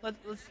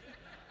 Let's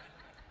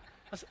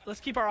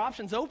keep our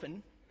options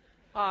open.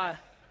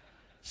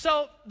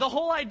 So the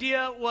whole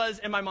idea was,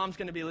 and my mom's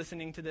going to be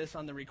listening to this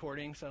on the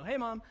recording, so hey,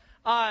 Mom.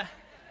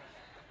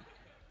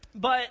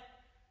 But,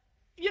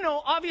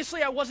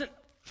 obviously I wasn't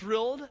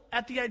thrilled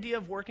at the idea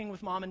of working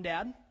with Mom and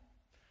Dad.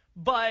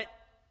 But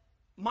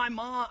my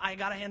mom, I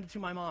got to hand it to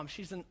my mom.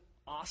 She's an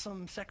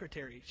awesome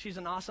secretary. She's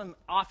an awesome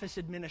office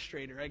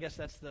administrator. I guess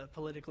that's the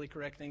politically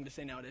correct thing to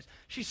say nowadays.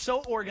 She's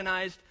so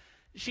organized.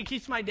 She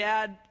keeps my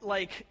dad,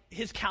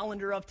 his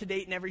calendar up to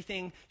date and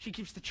everything. She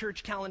keeps the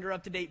church calendar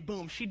up to date.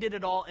 Boom, she did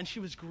it all, and she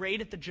was great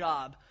at the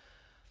job.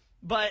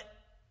 But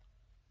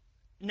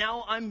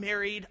now I'm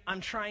married. I'm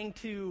trying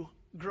to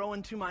grow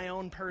into my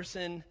own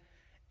person,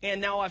 and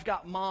now I've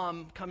got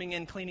Mom coming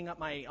in cleaning up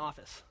my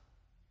office.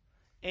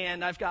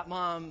 And I've got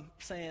Mom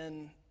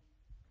saying,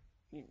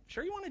 you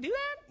sure you want to do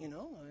that?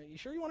 You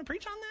sure you want to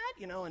preach on that?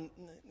 And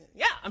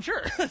yeah, I'm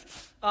sure.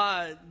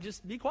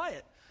 Just be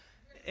quiet.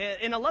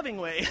 In a loving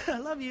way. I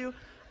love you.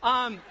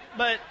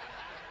 But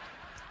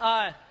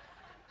I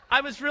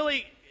was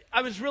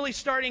really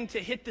starting to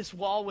hit this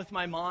wall with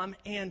my mom,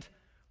 and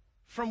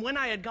from when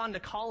I had gone to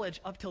college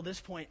up till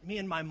this point, me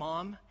and my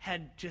mom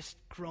had just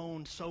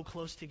grown so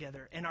close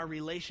together, and our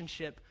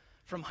relationship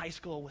from high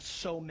school was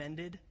so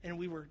mended, and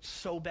we were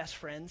so best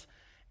friends,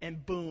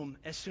 and boom,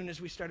 as soon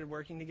as we started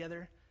working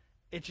together,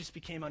 it just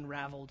became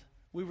unraveled.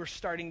 We were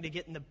starting to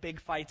get in the big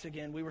fights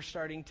again. We were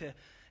starting to,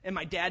 and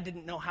my dad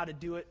didn't know how to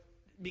do it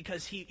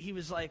because he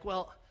was like,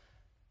 well,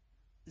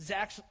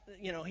 Zach's,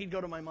 he'd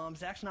go to my mom,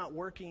 Zach's not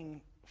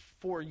working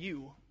for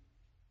you,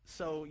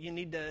 so you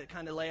need to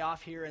kind of lay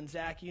off here, and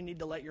Zach, you need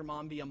to let your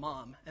mom be a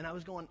mom. And I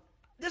was going,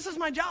 this is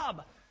my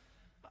job.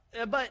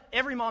 But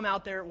every mom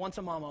out there, once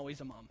a mom,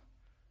 always a mom.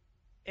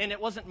 And it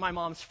wasn't my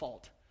mom's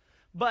fault.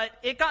 But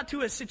it got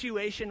to a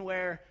situation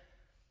where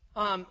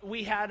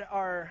we had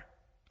our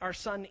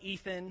son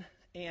Ethan,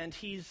 and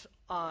he's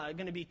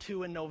going to be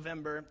 2 in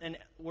November, and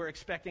we're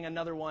expecting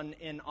another one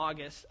in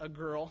August, a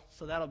girl,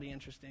 so that'll be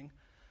interesting.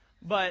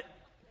 But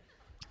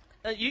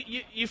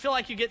you feel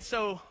like you get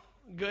so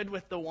good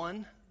with the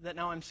one that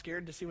now I'm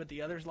scared to see what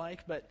the other's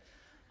like. But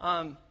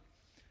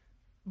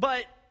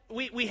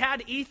we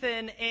had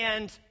Ethan,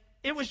 and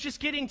it was just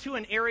getting to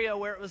an area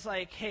where it was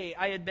like, hey,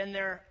 I had been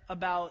there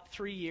about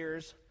 3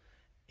 years,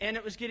 and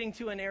it was getting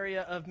to an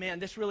area of, man,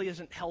 this really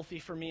isn't healthy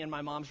for me and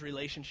my mom's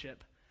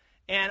relationship.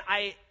 And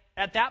I,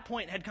 at that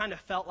point, had kind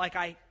of felt like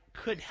I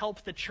could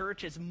help the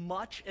church as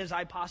much as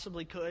I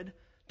possibly could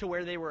to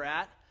where they were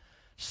at.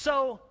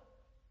 So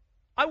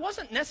I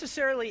wasn't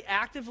necessarily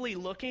actively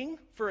looking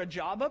for a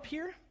job up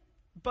here,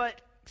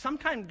 but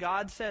sometimes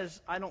God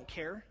says, I don't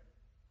care.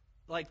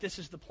 Like, this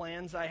is the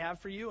plans I have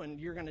for you, and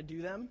you're going to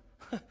do them.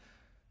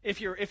 If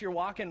you're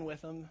walking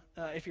with them,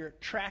 if you're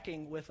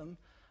tracking with them,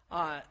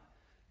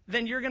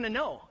 then you're going to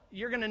know.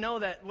 You're going to know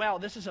that, wow,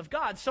 this is of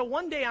God. So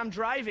one day I'm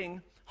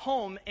driving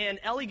home, and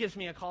Ellie gives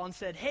me a call and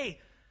said, hey,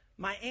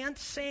 my Aunt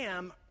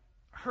Sam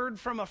heard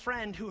from a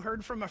friend who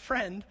heard from a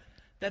friend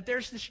that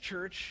there's this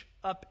church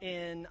up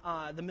in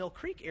the Mill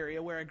Creek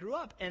area where I grew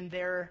up, and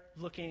they're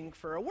looking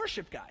for a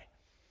worship guy.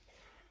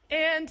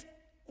 And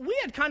we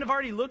had kind of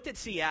already looked at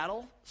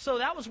Seattle, so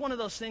that was one of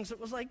those things that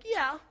was like,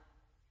 yeah,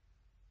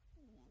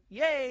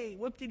 yay,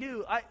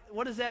 whoop-de-doo.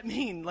 What does that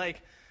mean?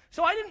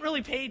 So I didn't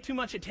really pay too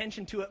much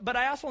attention to it, but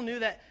I also knew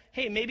that,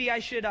 hey, maybe I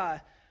should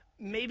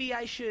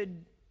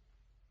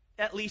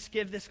at least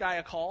give this guy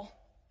a call,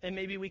 and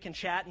maybe we can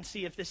chat and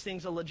see if this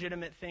thing's a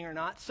legitimate thing or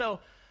not. So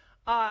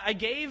I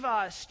gave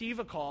Steve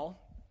a call,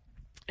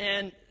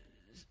 and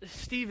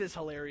Steve is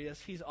hilarious.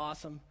 He's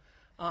awesome.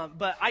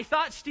 But I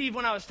thought Steve,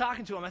 when I was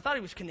talking to him, I thought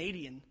he was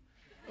Canadian.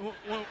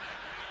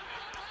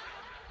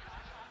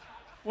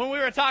 When we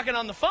were talking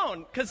on the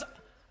phone,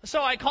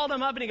 so I called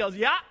him up, and he goes,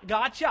 yeah,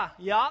 gotcha,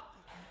 yeah.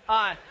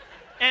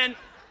 And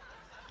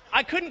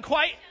I couldn't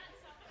quite,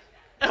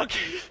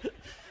 okay.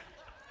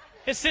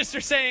 His sister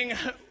saying,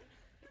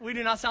 we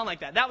do not sound like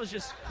that. That was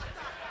just,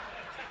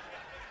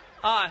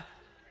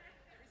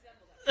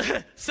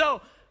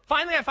 so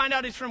finally I find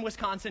out he's from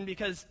Wisconsin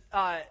because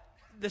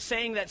the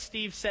saying that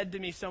Steve said to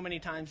me so many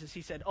times is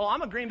he said, oh,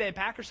 I'm a Green Bay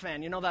Packers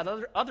fan,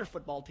 that other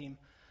football team.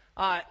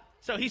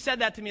 So he said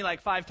that to me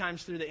like 5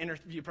 times through the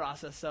interview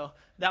process. So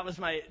that was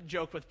my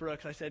joke with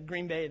Brooks. I said,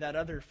 Green Bay, that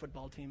other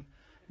football team.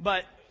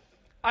 But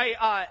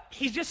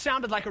he just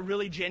sounded like a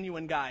really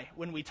genuine guy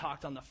when we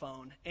talked on the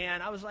phone.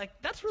 And I was like,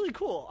 that's really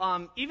cool.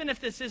 Even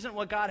if this isn't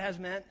what God has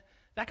meant,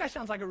 that guy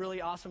sounds like a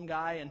really awesome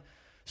guy. And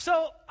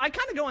so I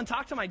kind of go and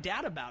talk to my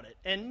dad about it.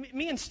 And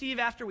me and Steve,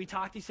 after we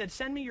talked, he said,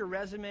 send me your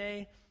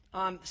resume.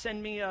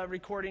 Send me a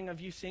recording of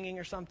you singing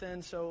or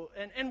something. So,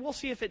 and we'll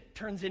see if it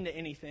turns into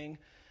anything.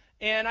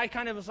 And I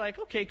kind of was like,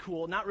 okay,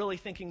 cool, not really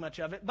thinking much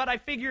of it. But I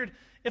figured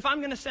if I'm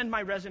going to send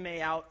my resume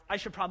out, I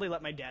should probably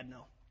let my dad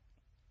know.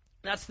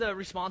 That's the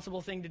responsible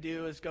thing to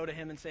do, is go to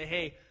him and say,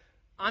 hey,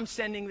 I'm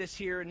sending this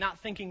here, not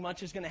thinking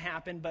much is going to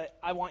happen, but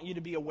I want you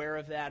to be aware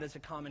of that as a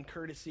common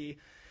courtesy.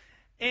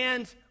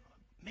 And,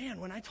 man,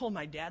 when I told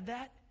my dad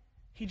that,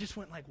 he just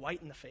went like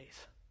white in the face.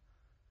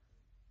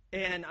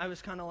 And I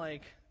was kind of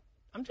like,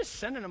 I'm just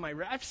sending him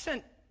I've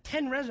sent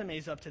 10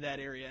 resumes up to that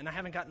area, and I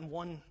haven't gotten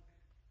one,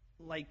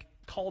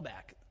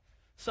 callback.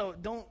 So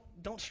don't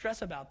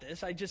stress about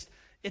this.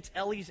 It's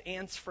Ellie's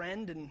aunt's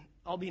friend, and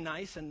I'll be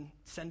nice and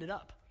send it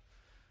up.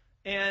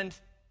 And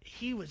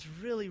he was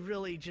really,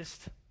 really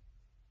just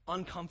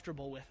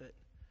uncomfortable with it.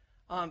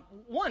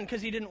 One,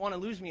 because he didn't want to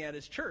lose me at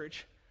his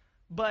church,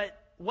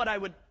 but what I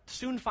would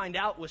soon find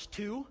out was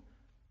 2,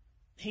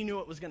 he knew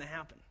it was going to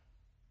happen.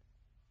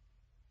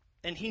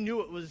 And he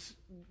knew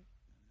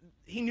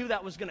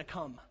that was going to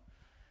come.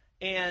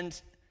 And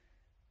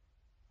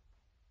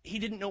he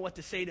didn't know what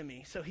to say to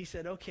me. So he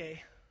said,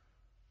 okay.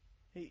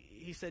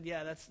 He said,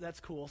 yeah, that's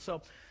cool.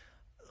 So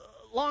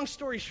long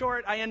story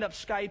short, I end up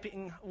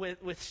Skyping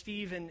with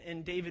Steve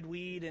and David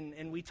Weed,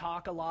 and we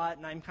talk a lot,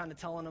 and I'm kind of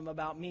telling them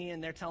about me,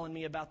 and they're telling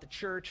me about the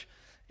church.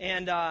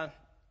 And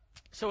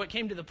so it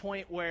came to the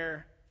point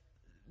where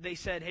they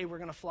said, hey, we're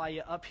going to fly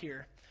you up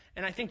here.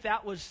 And I think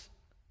that was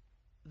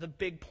the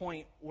big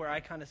point where I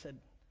kind of said,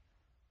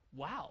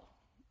 wow,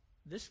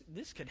 this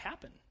could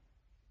happen.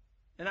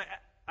 And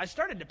I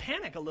started to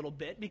panic a little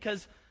bit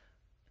because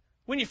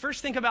when you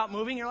first think about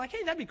moving, you're like,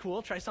 hey, that'd be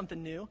cool, try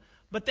something new.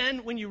 But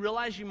then when you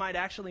realize you might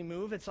actually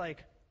move, it's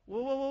like,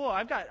 whoa,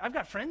 I've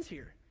got friends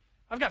here.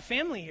 I've got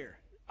family here.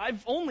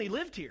 I've only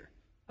lived here.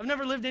 I've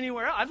never lived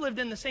anywhere else. I've lived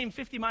in the same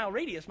 50-mile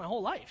radius my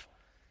whole life.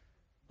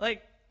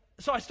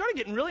 So I started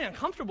getting really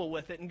uncomfortable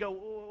with it and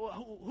go,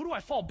 who do I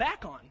fall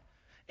back on?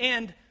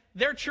 And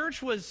their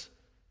church was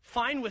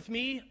fine with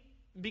me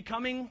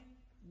becoming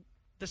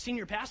the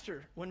senior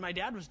pastor when my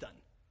dad was done.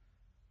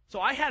 So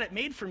I had it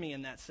made for me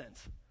in that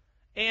sense.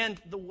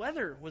 And the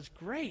weather was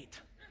great.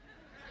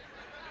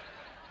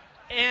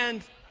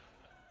 and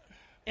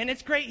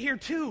it's great here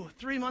too,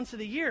 3 months of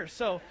the year.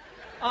 So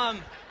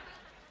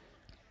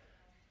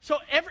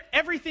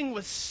everything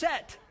was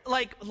set.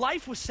 Like,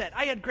 life was set.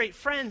 I had great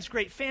friends,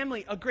 great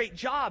family, a great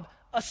job,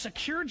 a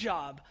secure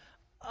job,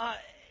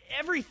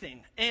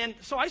 everything. And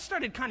so I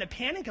started kind of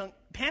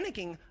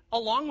panicking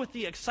along with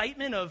the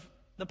excitement of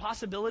the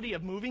possibility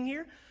of moving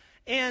here.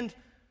 And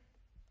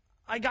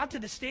I got to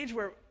the stage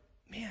where,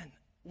 man,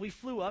 we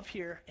flew up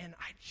here, and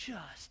I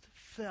just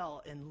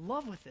fell in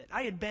love with it.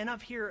 I had been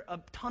up here a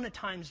ton of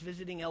times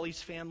visiting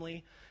Ellie's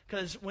family,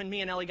 because when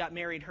me and Ellie got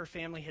married, her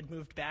family had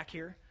moved back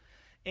here.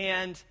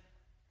 And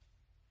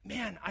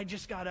man, I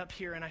just got up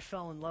here and I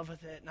fell in love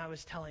with it, and I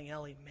was telling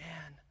Ellie,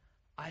 man,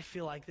 I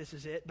feel like this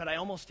is it, but I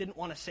almost didn't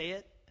want to say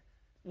it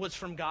was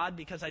from God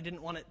because I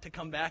didn't want it to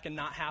come back and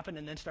not happen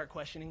and then start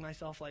questioning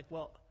myself like,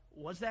 well,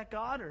 was that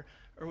God or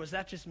was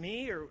that just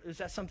me, or is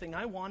that something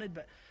I wanted?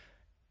 But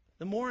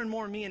the more and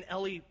more me and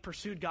Ellie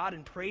pursued God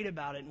and prayed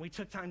about it, and we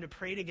took time to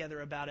pray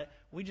together about it,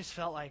 we just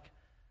felt like,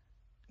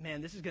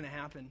 man, this is going to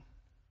happen.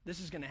 This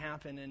is going to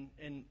happen,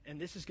 and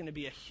this is going to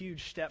be a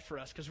huge step for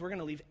us because we're going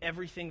to leave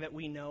everything that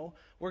we know.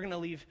 We're going to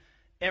leave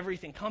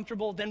everything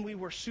comfortable. Then we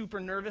were super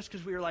nervous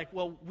because we were like,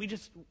 well,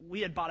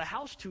 we had bought a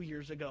house 2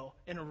 years ago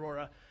in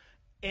Aurora,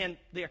 and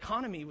the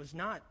economy was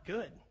not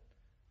good.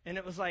 And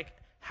it was like,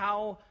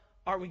 how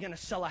are we going to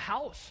sell a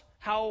house?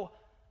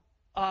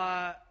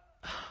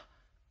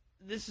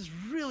 This is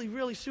really,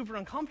 really super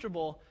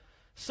uncomfortable.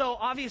 So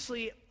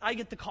obviously, I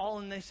get the call,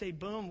 and they say,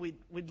 boom,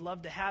 we'd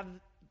love to have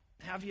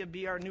you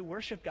be our new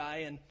worship guy.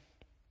 And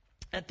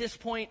at this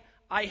point,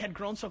 I had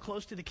grown so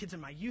close to the kids in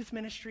my youth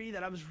ministry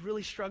that I was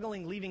really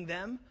struggling leaving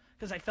them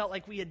because I felt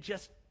like we had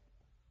just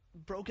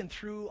broken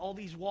through all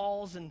these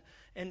walls and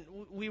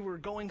we were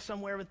going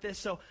somewhere with this.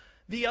 So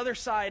the other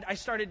side, I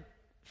started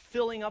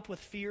filling up with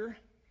fear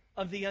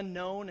of the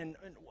unknown, and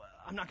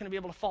I'm not going to be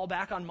able to fall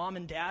back on mom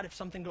and dad if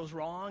something goes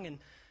wrong,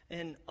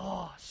 and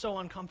so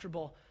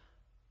uncomfortable.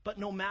 But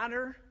no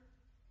matter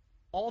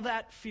all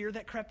that fear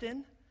that crept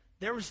in,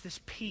 there was this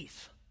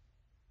peace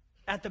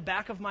at the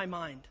back of my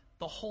mind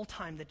the whole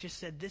time that just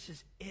said, this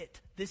is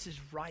it. This is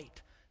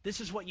right. This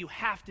is what you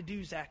have to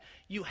do, Zach.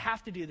 You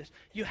have to do this.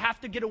 You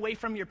have to get away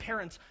from your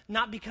parents,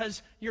 not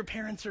because your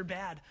parents are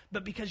bad,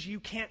 but because you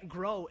can't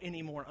grow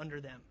anymore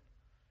under them.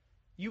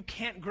 You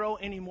can't grow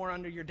anymore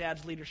under your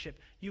dad's leadership.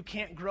 You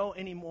can't grow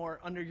anymore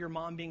under your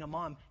mom being a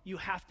mom. You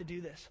have to do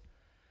this.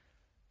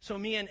 So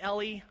me and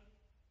Ellie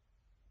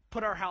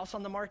put our house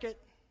on the market,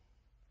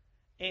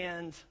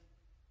 and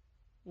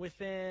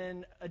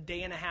within a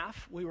day and a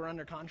half, we were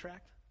under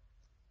contract,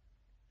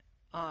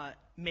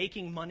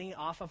 making money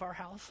off of our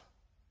house.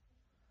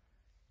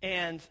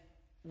 And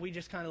we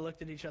just kind of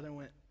looked at each other and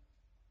went,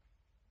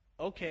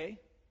 okay,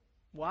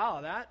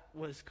 wow, that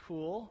was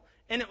cool.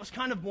 And it was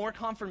kind of more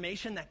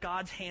confirmation that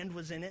God's hand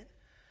was in it.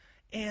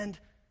 And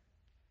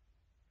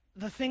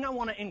the thing I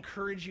want to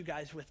encourage you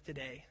guys with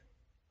today,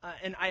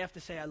 and I have to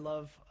say I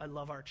love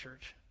our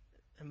church,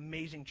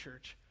 amazing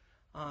church.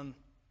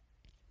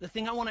 The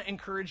thing I want to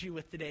encourage you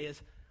with today is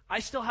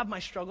I still have my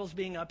struggles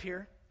being up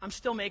here. I'm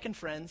still making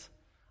friends.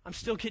 I'm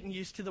still getting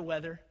used to the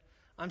weather.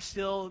 I'm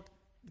still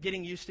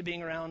getting used to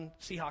being around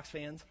Seahawks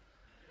fans.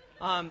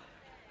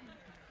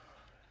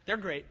 They're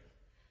great.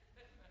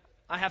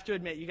 I have to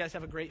admit, you guys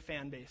have a great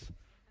fan base.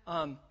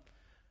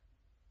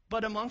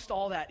 But amongst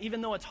all that,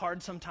 even though it's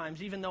hard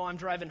sometimes, even though I'm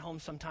driving home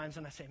sometimes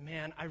and I say,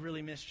 man, I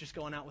really miss just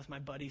going out with my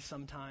buddies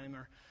sometime,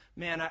 or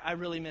man, I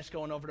really miss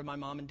going over to my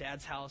mom and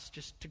dad's house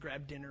just to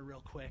grab dinner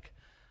real quick.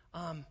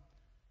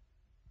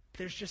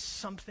 There's just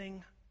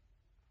something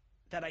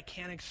that I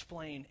can't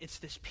explain. It's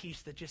this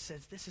peace that just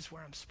says, this is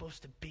where I'm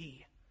supposed to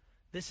be.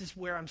 This is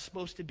where I'm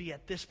supposed to be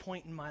at this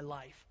point in my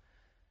life.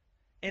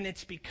 And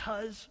it's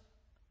because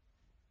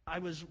I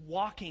was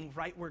walking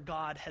right where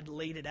God had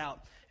laid it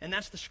out. And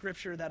that's the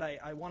scripture that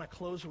I want to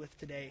close with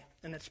today.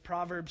 And it's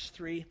Proverbs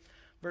 3,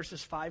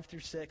 verses 5 through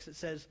 6. It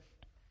says,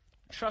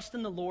 trust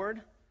in the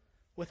Lord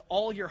with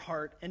all your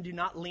heart and do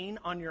not lean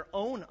on your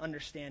own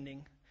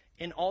understanding.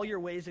 In all your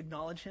ways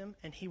acknowledge him,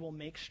 and he will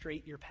make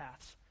straight your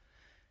paths.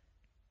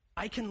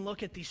 I can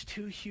look at these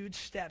two huge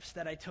steps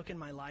that I took in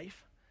my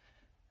life,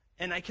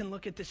 and I can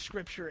look at this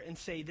scripture and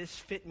say, this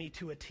fit me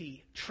to a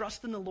T.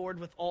 Trust in the Lord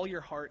with all your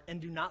heart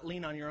and do not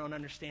lean on your own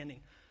understanding.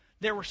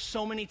 There were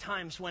so many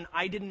times when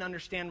I didn't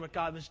understand what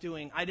God was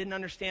doing. I didn't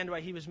understand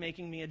why he was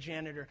making me a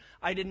janitor.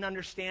 I didn't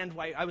understand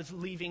why I was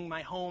leaving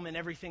my home and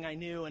everything I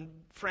knew and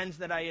friends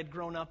that I had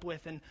grown up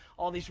with and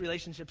all these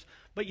relationships.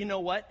 But you know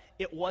what?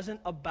 It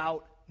wasn't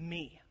about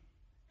me.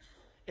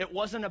 It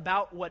wasn't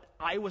about what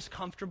I was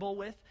comfortable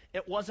with.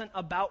 It wasn't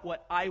about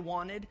what I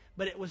wanted,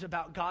 but it was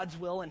about God's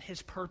will and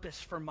his purpose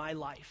for my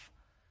life.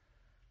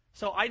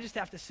 So I just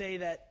have to say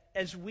that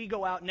as we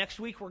go out next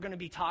week, we're going to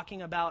be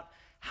talking about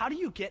how do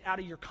you get out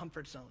of your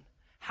comfort zone?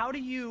 How do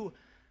you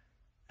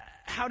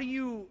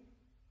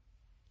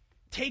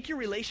take your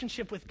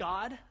relationship with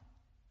God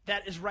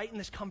that is right in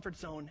this comfort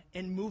zone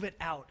and move it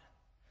out?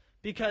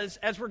 Because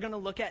as we're going to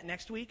look at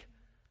next week,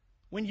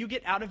 when you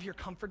get out of your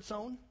comfort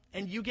zone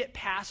and you get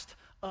past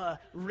a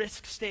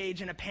risk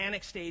stage and a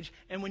panic stage,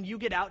 and when you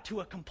get out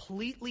to a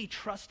completely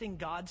trusting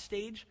God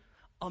stage,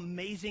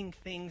 amazing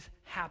things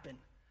happen.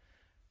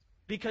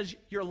 Because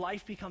your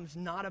life becomes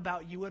not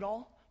about you at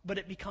all, but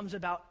it becomes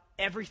about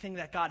everything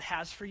that God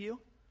has for you.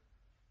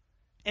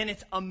 And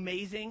it's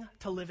amazing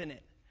to live in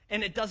it.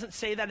 And it doesn't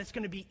say that it's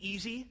going to be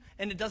easy,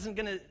 and it doesn't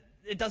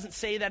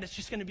say that it's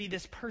just going to be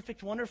this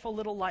perfect, wonderful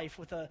little life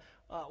with a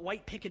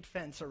white picket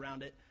fence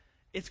around it.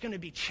 It's going to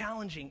be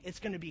challenging. It's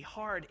going to be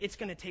hard. It's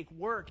going to take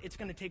work. It's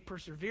going to take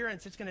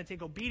perseverance. It's going to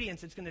take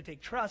obedience. It's going to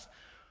take trust.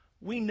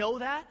 We know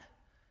that,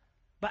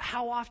 but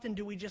how often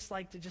do we just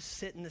like to just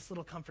sit in this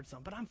little comfort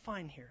zone? But I'm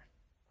fine here.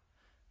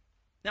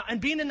 Now,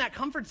 and being in that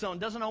comfort zone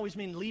doesn't always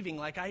mean leaving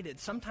like I did.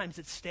 Sometimes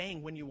it's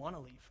staying when you want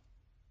to leave.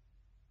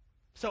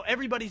 So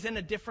everybody's in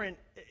a different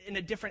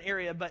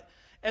area, but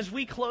as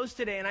we close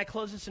today, and I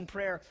close this in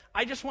prayer,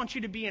 I just want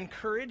you to be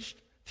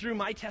encouraged through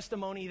my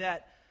testimony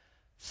that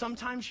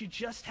sometimes you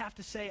just have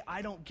to say,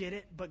 I don't get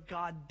it, but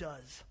God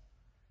does.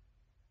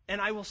 And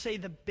I will say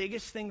the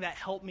biggest thing that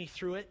helped me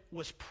through it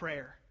was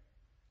prayer.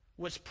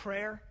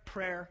 Prayer.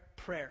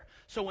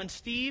 So when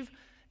Steve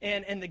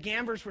and the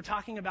Gambers were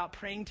talking about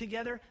praying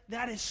together,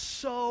 that is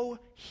so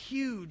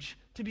huge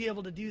to be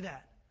able to do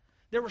that.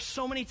 There were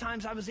so many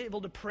times I was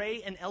able to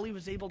pray and Ellie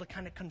was able to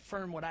kind of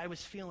confirm what I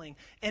was feeling.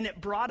 And it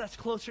brought us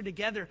closer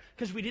together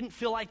because we didn't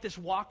feel like this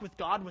walk with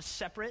God was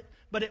separate,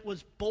 but it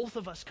was both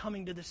of us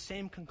coming to the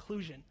same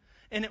conclusion.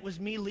 And it was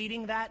me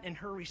leading that and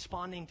her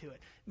responding to it.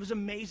 It was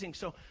amazing.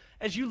 So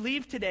as you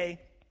leave today,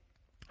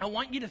 I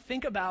want you to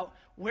think about,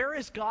 where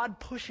is God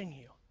pushing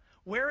you?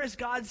 Where is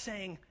God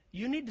saying,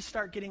 you need to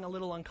start getting a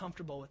little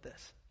uncomfortable with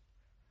this?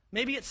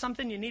 Maybe it's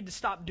something you need to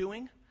stop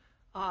doing.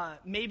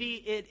 Maybe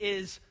it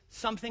is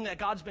something that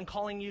God's been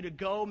calling you to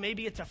go.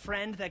 Maybe it's a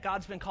friend that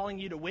God's been calling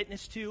you to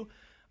witness to.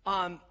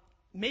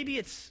 Maybe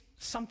it's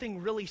something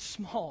really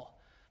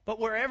small. But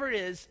wherever it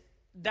is,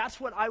 that's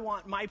what I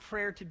want my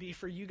prayer to be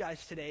for you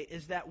guys today,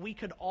 is that we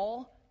could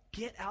all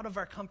get out of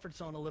our comfort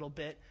zone a little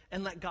bit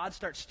and let God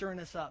start stirring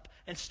us up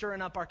and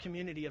stirring up our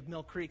community of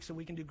Mill Creek so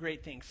we can do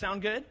great things.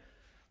 Sound good?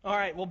 All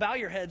right, well, bow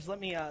your heads. Let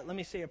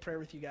me say a prayer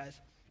with you guys.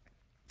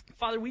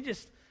 Father,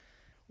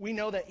 we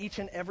know that each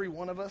and every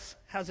one of us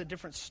has a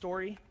different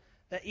story,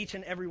 that each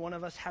and every one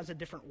of us has a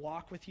different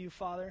walk with you,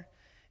 Father.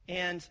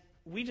 And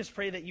we just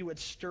pray that you would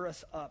stir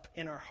us up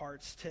in our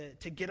hearts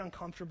to get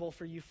uncomfortable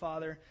for you,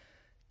 Father,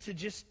 to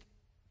just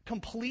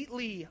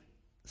completely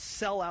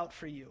sell out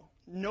for you.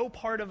 No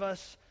part of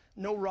us,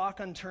 no rock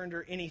unturned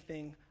or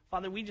anything.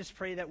 Father, we just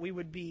pray that we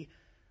would be,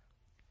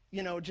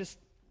 just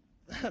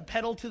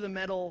pedal to the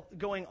metal,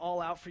 going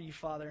all out for you,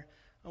 Father.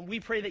 We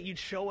pray that you'd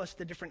show us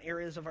the different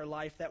areas of our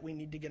life that we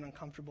need to get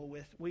uncomfortable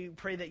with. We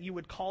pray that you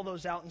would call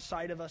those out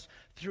inside of us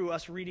through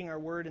us reading our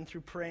word and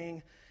through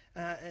praying.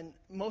 And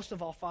most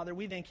of all, Father,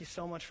 we thank you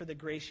so much for the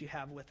grace you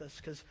have with us,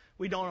 because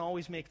we don't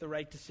always make the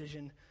right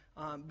decision,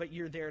 but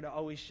you're there to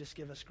always just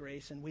give us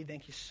grace, and we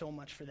thank you so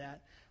much for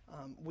that.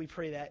 We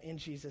pray that in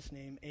Jesus'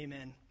 name,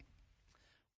 amen.